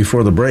mentioned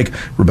before the break,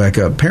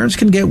 Rebecca, parents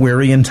can get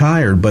weary and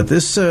tired, but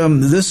this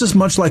is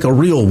much like a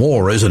real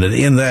war, isn't it,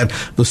 in that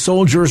the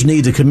soldiers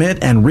need to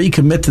commit and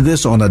recommit to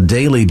this on a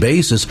daily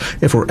basis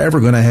if we're ever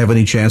going to have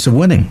any chance of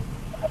winning.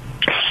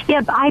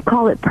 Yeah, I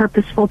call it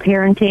purposeful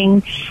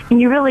parenting,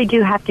 and you really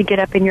do have to get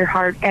up in your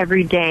heart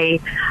every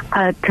day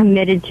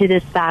committed to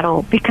this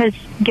battle, because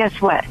guess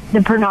what? The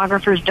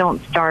pornographers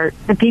don't start.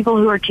 The people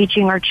who are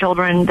teaching our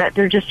children that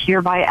they're just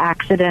here by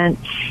accident,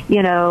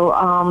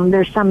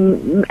 there's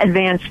some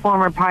advanced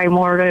form of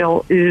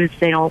primordial ooze,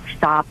 they don't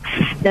stop.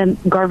 The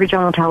garbage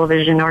on the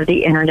television or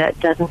the internet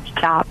doesn't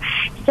stop.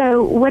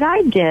 So what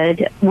I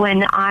did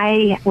when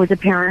I was a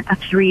parent of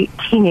 3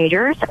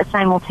 teenagers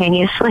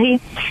simultaneously,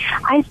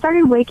 I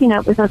started waking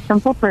up with a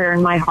simple prayer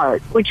in my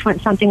heart, which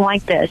went something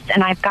like this,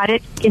 and I've got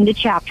it in the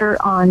chapter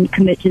on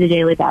Commit to the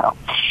Daily Battle.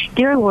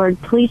 Dear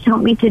Lord, please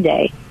help me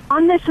today,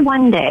 on this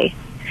one day,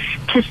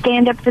 to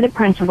stand up for the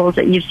principles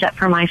that you've set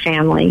for my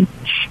family,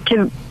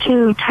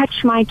 to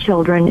touch my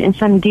children in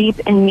some deep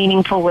and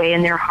meaningful way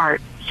in their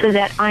heart, so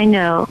that I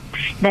know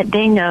that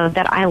they know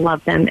that I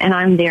love them and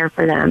I'm there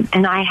for them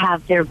and I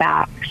have their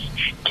backs.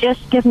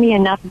 Just give me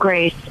enough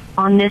grace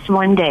on this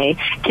one day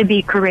to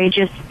be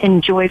courageous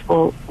and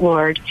joyful,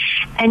 Lord.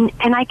 And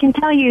I can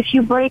tell you, if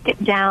you break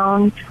it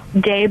down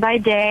day by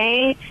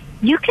day,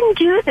 you can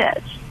do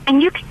this.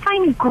 And you can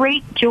find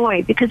great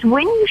joy, because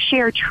when you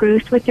share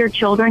truth with your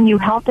children, you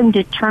help them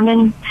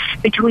determine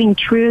between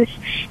truth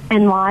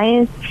and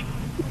lies.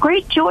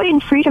 Great joy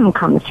and freedom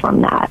comes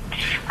from that.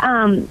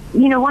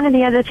 One of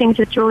the other things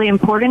that's really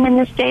important in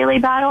this daily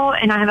battle,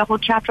 and I have a whole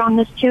chapter on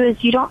this too,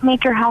 is you don't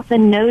make your house a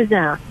no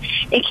zone.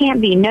 It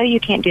can't be, no, you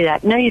can't do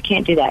that. No, you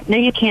can't do that. No,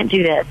 you can't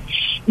do this.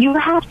 You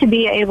have to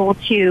be able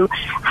to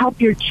help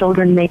your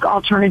children make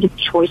alternative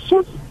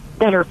choices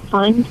that are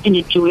fun and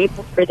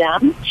enjoyable for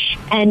them.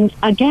 And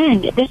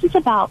again, this is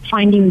about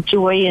finding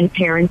joy in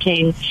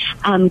parenting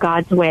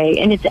God's way.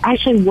 And it's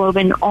actually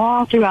woven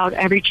all throughout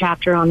every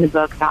chapter on the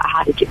book about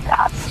how to do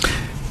that.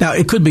 Now,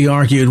 it could be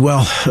argued,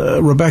 well,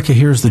 Rebecca,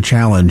 here's the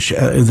challenge.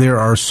 There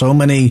are so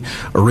many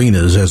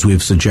arenas, as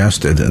we've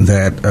suggested,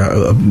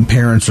 that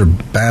parents are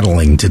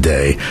battling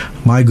today.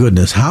 My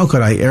goodness, how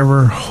could I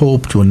ever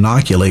hope to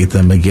inoculate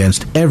them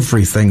against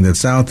everything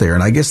that's out there?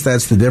 And I guess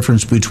that's the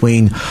difference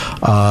between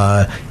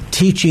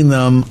teaching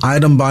them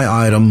item by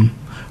item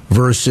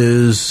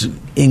versus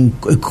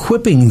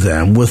equipping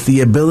them with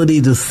the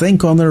ability to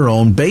think on their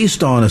own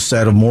based on a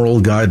set of moral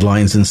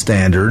guidelines and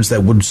standards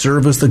that would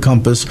serve as the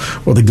compass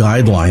or the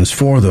guidelines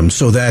for them,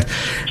 so that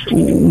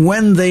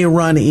when they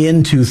run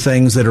into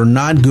things that are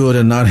not good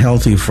and not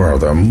healthy for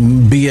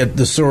them, be it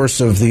the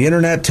source of the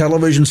internet,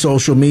 television,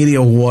 social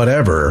media,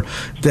 whatever,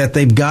 that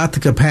they've got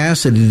the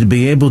capacity to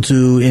be able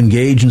to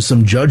engage in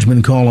some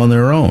judgment call on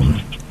their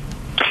own.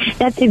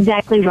 That's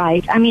exactly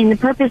right. I mean, the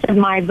purpose of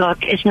my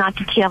book is not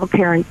to tell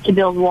parents to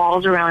build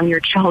walls around your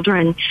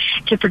children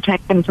to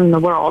protect them from the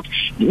world.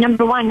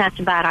 Number one, that's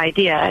a bad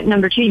idea.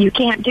 Number two, you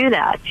can't do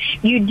that.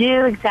 You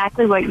do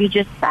exactly what you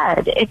just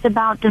said. It's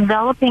about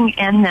developing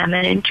in them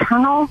an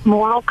internal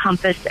moral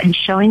compass and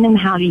showing them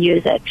how to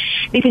use it.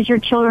 Because your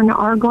children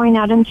are going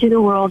out into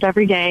the world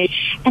every day.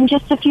 In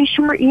just a few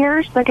short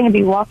years, they're going to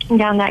be walking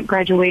down that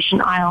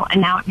graduation aisle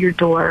and out your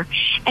door.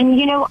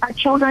 And, our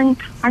children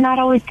are not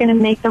always going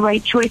to make the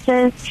right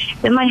choices,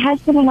 but my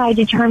husband and I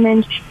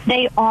determined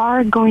they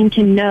are going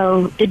to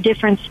know the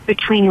difference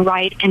between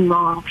right and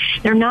wrong.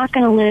 They're not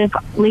going to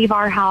leave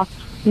our house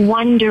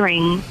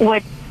wondering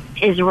what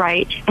is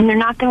right, and they're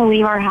not going to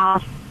leave our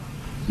house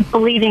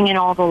believing in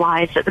all the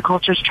lies that the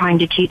culture is trying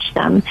to teach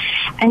them.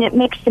 And it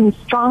makes them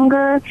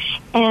stronger,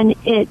 and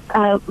it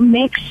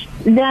makes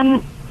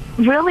them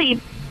really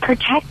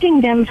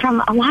protecting them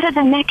from a lot of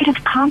the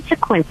negative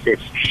consequences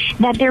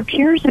that their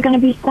peers are going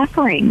to be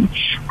suffering.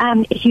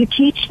 If you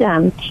teach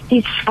them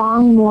these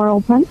strong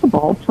moral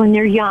principles when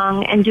they're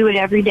young and do it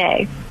every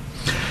day.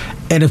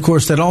 And, of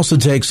course, that also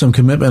takes some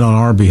commitment on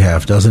our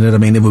behalf, doesn't it? I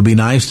mean, it would be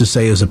nice to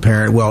say as a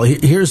parent, well,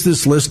 here's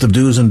this list of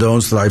do's and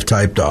don'ts that I've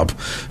typed up,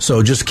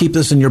 so just keep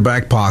this in your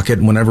back pocket,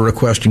 and whenever a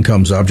question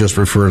comes up, just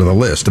refer to the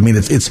list. I mean,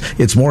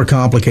 it's more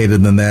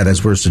complicated than that,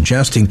 as we're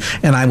suggesting,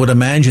 and I would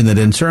imagine that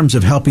in terms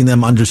of helping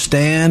them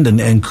understand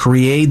and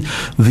create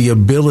the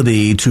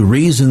ability to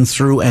reason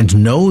through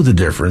and know the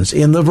difference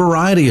in the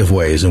variety of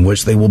ways in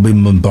which they will be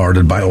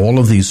bombarded by all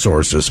of these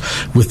sources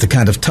with the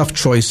kind of tough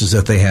choices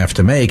that they have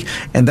to make.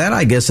 And that,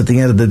 I guess, at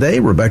the end of the day,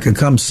 Rebecca,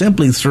 comes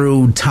simply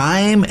through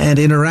time and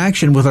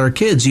interaction with our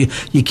kids.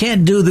 You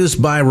can't do this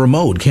by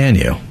remote, can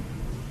you?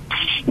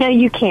 No,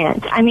 you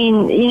can't. I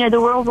mean,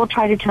 the world will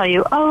try to tell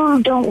you, oh,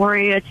 don't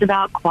worry, it's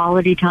about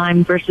quality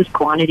time versus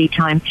quantity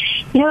time.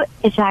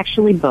 It's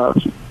actually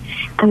both.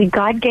 I mean,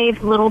 God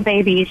gave little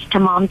babies to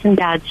moms and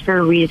dads for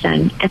a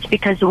reason. It's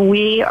because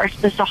we are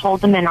supposed to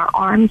hold them in our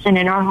arms and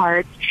in our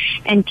hearts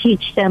and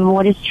teach them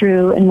what is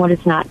true and what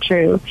is not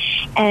true.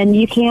 And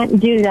you can't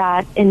do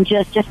that in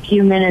just a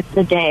few minutes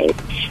a day.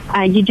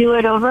 You do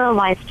it over a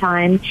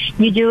lifetime.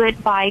 You do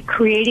it by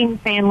creating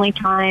family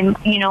time.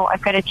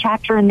 I've got a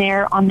chapter in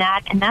there on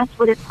that, and that's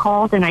what it's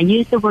called. And I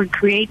use the word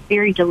create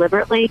very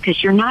deliberately,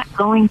 because you're not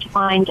going to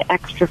find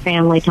extra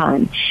family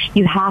time.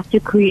 You have to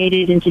create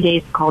it in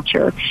today's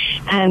culture.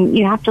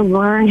 You have to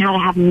learn how to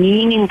have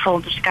meaningful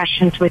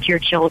discussions with your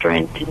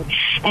children.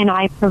 And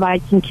I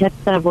provide some tips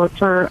that have worked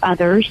for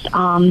others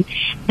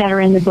that are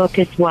in the book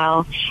as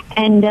well.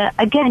 And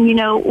again,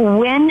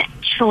 when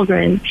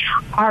children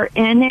are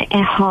in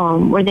a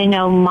home where they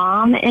know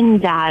mom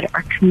and dad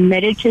are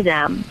committed to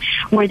them,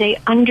 where they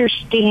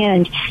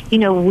understand,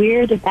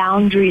 where the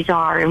boundaries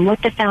are and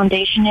what the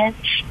foundation is,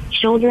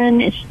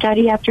 children,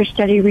 study after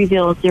study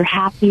reveals, they're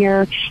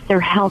happier, they're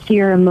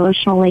healthier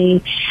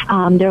emotionally,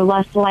 they're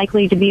less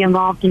likely to be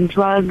involved in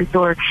drugs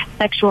or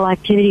sexual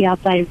activity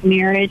outside of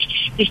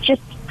marriage. There's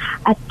just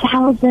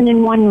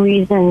 1,001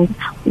 reasons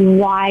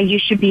why you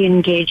should be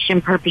engaged in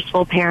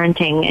purposeful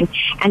parenting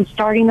and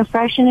starting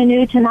afresh and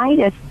anew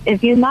tonight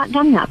if you've not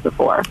done that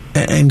before.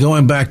 And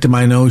going back to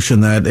my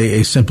notion that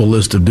a simple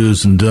list of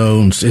do's and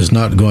don'ts is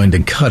not going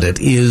to cut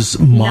it, is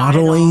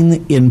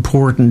modeling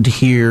important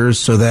here,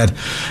 so that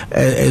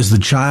as the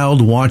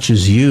child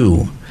watches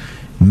you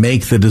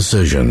make the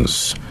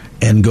decisions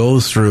and go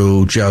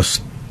through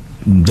just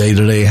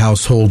day-to-day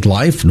household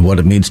life and what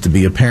it means to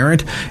be a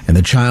parent, and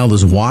the child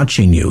is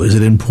watching you, is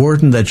it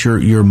important that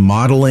you're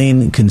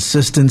modeling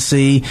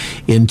consistency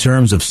in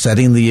terms of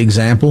setting the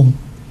example?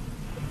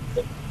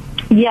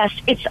 Yes,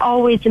 it's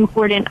always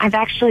important. I've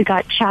actually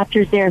got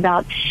chapters there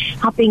about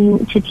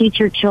helping to teach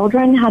your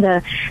children how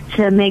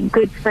to make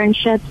good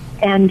friendships.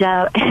 And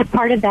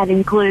part of that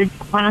includes,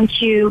 why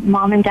don't you,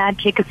 mom and dad,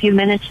 take a few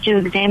minutes to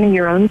examine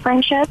your own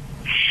friendships?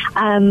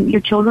 Your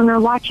children are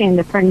watching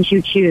the friends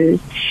you choose.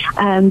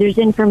 There's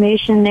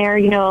information there.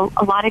 You know,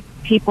 a lot of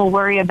people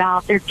worry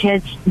about their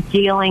kids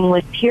dealing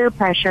with peer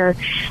pressure.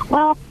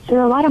 Well, there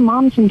are a lot of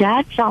moms and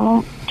dads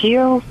don't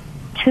deal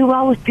too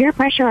well with peer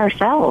pressure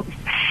ourselves.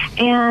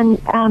 And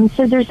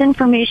so there's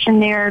information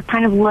there,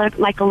 kind of look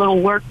like a little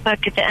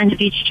workbook at the end of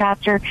each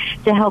chapter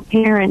to help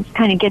parents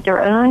kind of get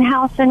their own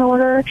house in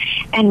order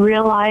and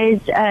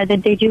realize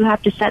that they do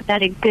have to set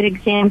that a good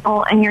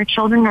example. And your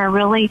children are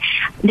really,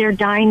 they're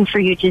dying for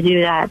you to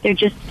do that. They're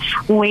just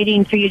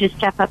waiting for you to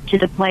step up to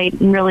the plate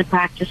and really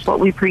practice what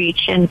we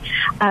preach. And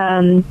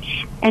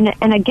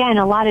again,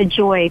 a lot of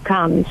joy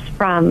comes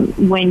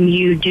from when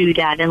you do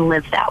that and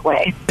live that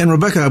way. And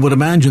Rebecca, I would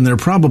imagine they're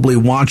probably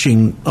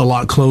watching a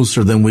lot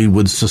closer than we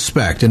would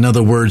suspect. In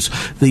other words,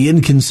 the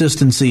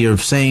inconsistency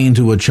of saying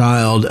to a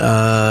child,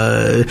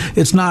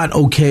 it's not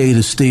okay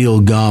to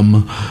steal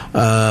gum,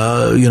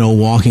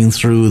 walking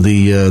through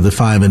the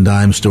five and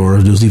dime store.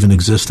 Does it even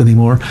exist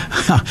anymore?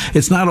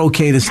 It's not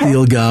okay to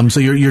steal gum. So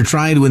you're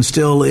trying to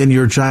instill in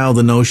your child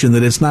the notion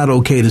that it's not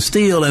okay to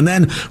steal. And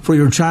then for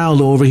your child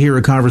to overhear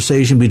a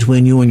conversation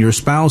between you and your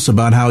spouse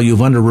about how you've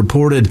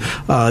underreported,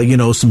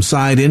 some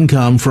side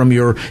income from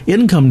your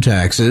income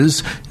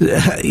taxes,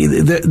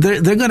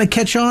 they're going to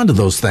catch on to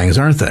those things,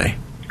 aren't they?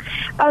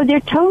 Oh, they're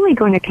totally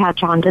going to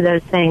catch on to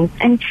those things.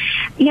 And,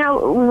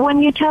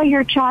 when you tell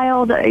your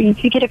child,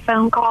 if you get a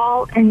phone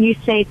call and you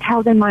say,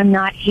 tell them I'm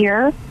not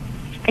here,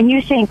 and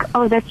you think,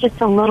 oh, that's just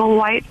a little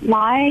white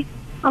lie,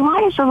 a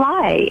lie is a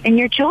lie. And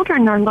your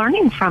children are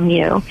learning from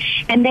you.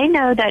 And they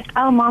know that,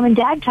 oh, mom and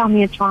dad tell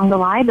me it's wrong to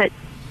lie, but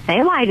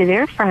they lie to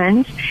their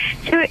friends.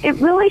 So it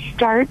really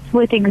starts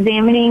with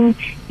examining,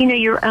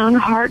 your own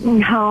heart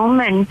and home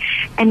and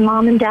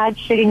mom and dad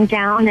sitting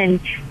down and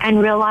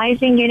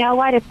realizing, you know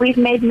what, if we've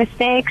made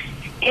mistakes,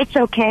 it's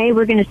okay.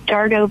 We're going to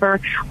start over.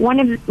 One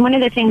of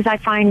the things I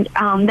find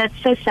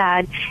that's so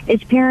sad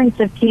is parents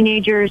of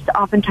teenagers,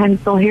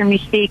 oftentimes they'll hear me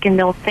speak and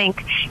they'll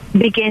think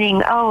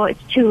beginning, oh,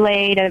 it's too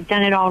late. I've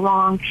done it all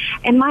wrong.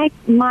 And my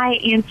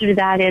answer to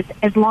that is,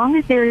 as long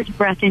as there is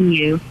breath in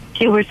you,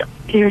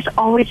 there's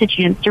always a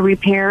chance to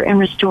repair and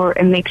restore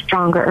and make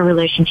stronger a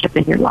relationship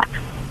in your life.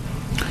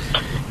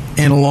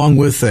 And along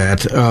with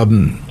that,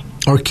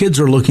 our kids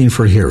are looking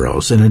for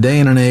heroes. In a day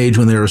and an age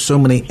when there are so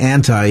many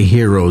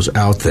anti-heroes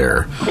out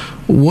there,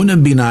 wouldn't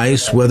it be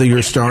nice, whether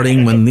you're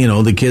starting when,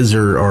 the kids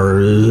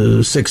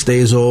are 6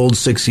 days old,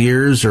 6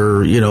 years, or,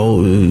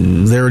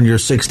 they're in your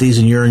 60s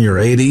and you're in your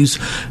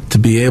 80s, to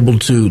be able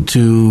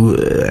to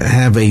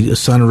have a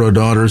son or a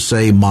daughter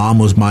say, Mom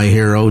was my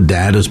hero,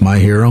 Dad is my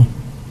hero?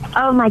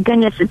 Oh, my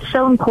goodness, it's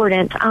so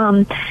important.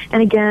 And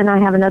again, I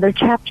have another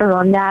chapter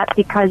on that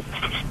because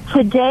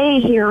today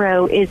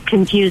hero is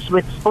confused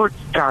with sports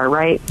star,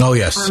 right? Oh,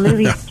 yes. Or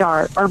movie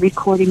star or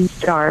recording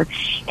star.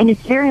 And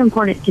it's very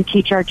important to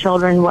teach our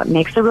children what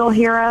makes a real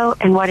hero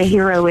and what a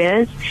hero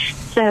is,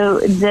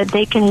 so that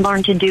they can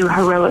learn to do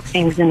heroic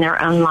things in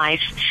their own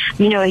life.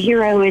 A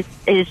hero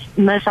is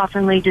most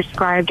oftenly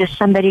described as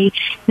somebody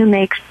who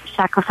makes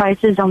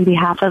sacrifices on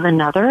behalf of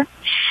another.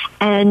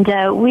 And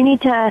we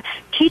need to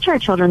teach our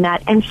children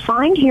that and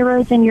find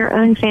heroes in your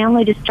own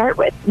family to start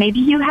with. Maybe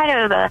you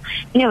had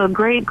a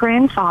great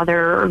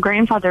grandfather or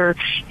grandfather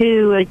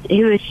who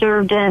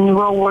served in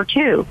World War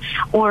II,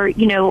 or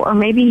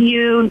maybe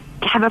you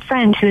have a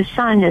friend whose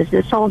son is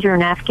a soldier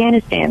in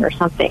Afghanistan or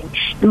something.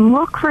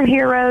 Look for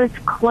heroes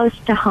close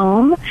to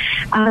home.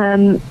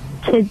 And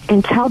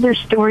tell their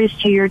stories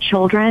to your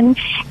children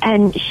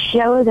and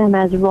show them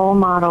as role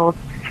models,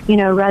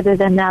 rather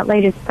than that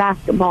latest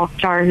basketball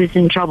star who's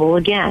in trouble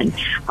again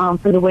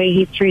for the way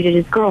he's treated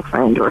his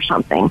girlfriend or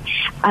something.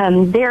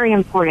 Very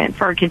important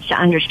for our kids to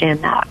understand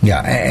that.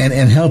 Yeah,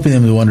 and helping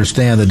them to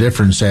understand the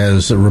difference,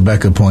 as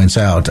Rebecca points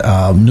out.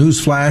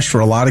 Newsflash for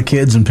a lot of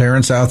kids and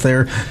parents out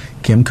there,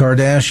 Kim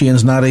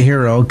Kardashian's not a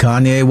hero.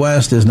 Kanye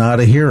West is not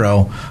a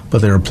hero.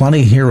 But there are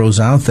plenty of heroes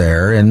out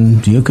there,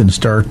 and you can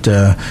start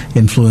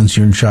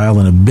influencing your child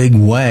in a big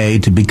way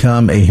to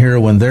become a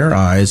hero in their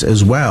eyes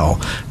as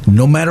well,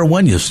 no matter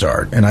when you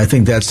start. And I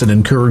think that's an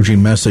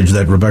encouraging message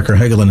that Rebecca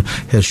Hegelin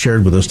has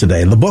shared with us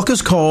today. The book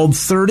is called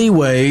 30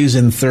 Ways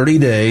in 30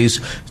 Days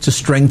to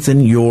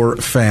Strengthen Your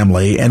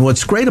Family. And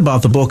what's great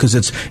about the book is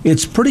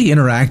it's pretty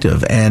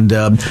interactive, and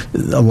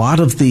a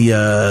lot of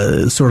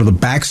the sort of the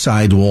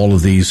backside to all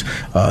of these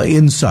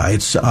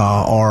insights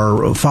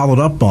are followed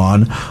up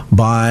on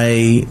by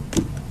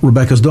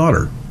Rebecca's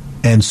daughter.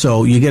 And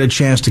so you get a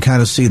chance to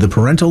kind of see the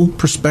parental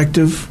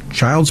perspective,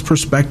 child's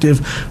perspective,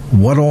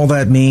 what all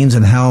that means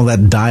and how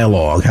that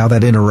dialogue, how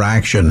that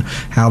interaction,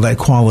 how that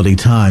quality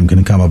time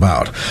can come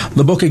about.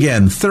 The book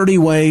again, 30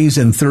 Ways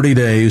in 30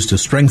 Days to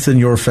Strengthen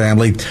Your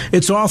Family.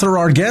 Its author,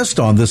 our guest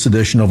on this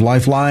edition of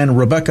Lifeline,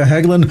 Rebecca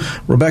Heglin.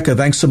 Rebecca,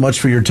 thanks so much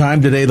for your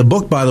time today. The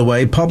book, by the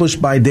way,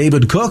 published by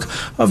David Cook,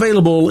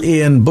 available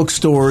in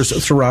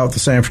bookstores throughout the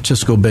San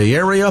Francisco Bay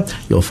Area.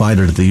 You'll find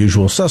it at the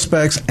usual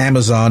suspects,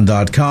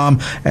 Amazon.com,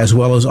 as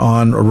well as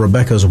on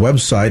Rebecca's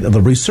website,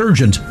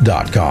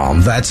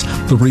 theresurgent.com. That's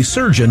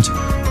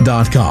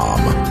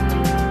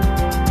theresurgent.com.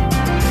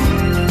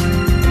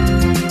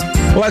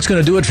 Well, that's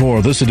going to do it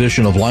for this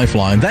edition of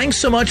Lifeline. Thanks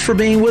so much for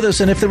being with us.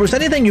 And if there was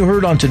anything you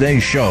heard on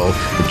today's show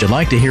that you'd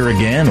like to hear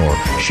again or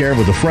share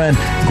with a friend,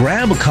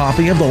 grab a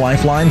copy of the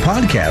Lifeline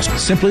podcast.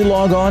 Simply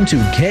log on to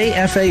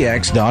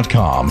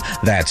KFAX.com.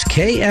 That's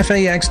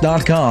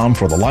KFAX.com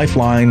for the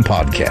Lifeline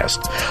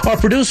podcast. Our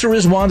producer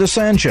is Wanda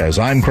Sanchez.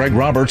 I'm Craig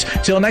Roberts.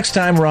 Till next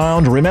time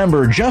round,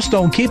 remember, just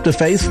don't keep the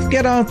faith.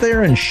 Get out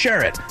there and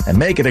share it and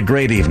make it a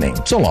great evening.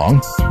 So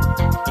long.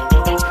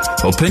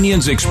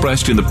 Opinions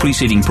expressed in the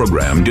preceding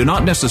program do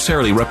not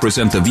necessarily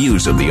represent the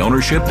views of the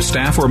ownership,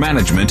 staff, or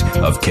management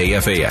of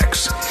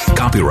KFAX.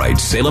 Copyright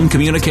Salem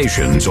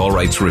Communications, all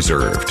rights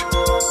reserved.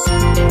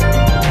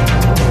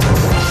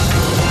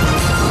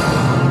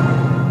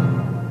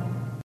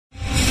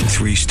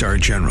 3-star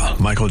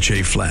General Michael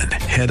J. Flynn,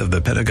 head of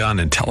the Pentagon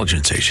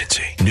Intelligence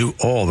Agency, knew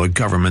all the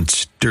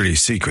government's dirty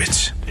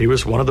secrets. He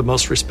was one of the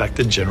most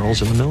respected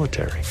generals in the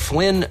military.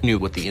 Flynn knew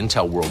what the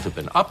intel world had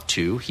been up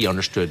to. He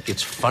understood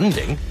its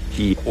funding.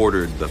 He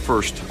ordered the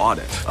first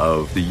audit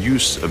of the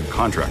use of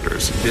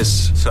contractors.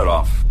 This set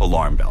off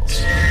alarm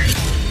bells.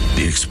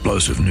 The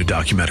explosive new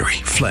documentary,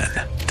 Flynn,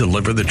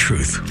 Deliver the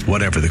Truth,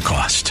 Whatever the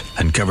Cost,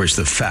 uncovers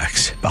the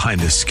facts behind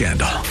this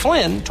scandal.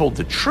 Flynn told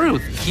the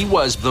truth. He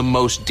was the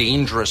most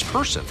dangerous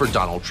person for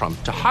Donald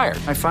Trump to hire.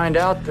 I find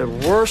out the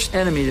worst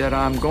enemy that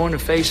I'm going to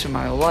face in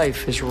my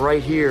life is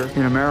right here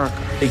in America.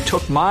 They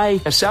took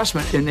my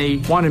assessment and they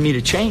wanted me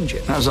to change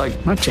it. And I was like,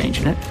 I'm not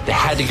changing it. They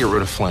had to get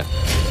rid of Flynn.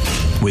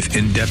 With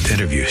in-depth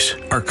interviews,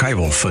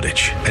 archival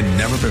footage, and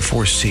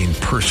never-before-seen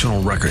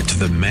personal records of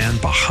the man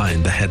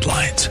behind the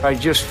headlines. I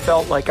just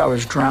felt like I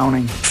was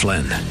drowning.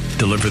 Flynn,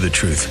 Deliver the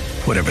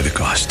Truth, Whatever the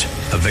Cost.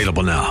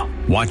 Available now.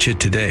 Watch it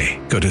today.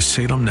 Go to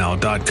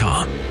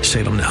salemnow.com.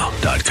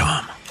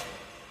 salemnow.com.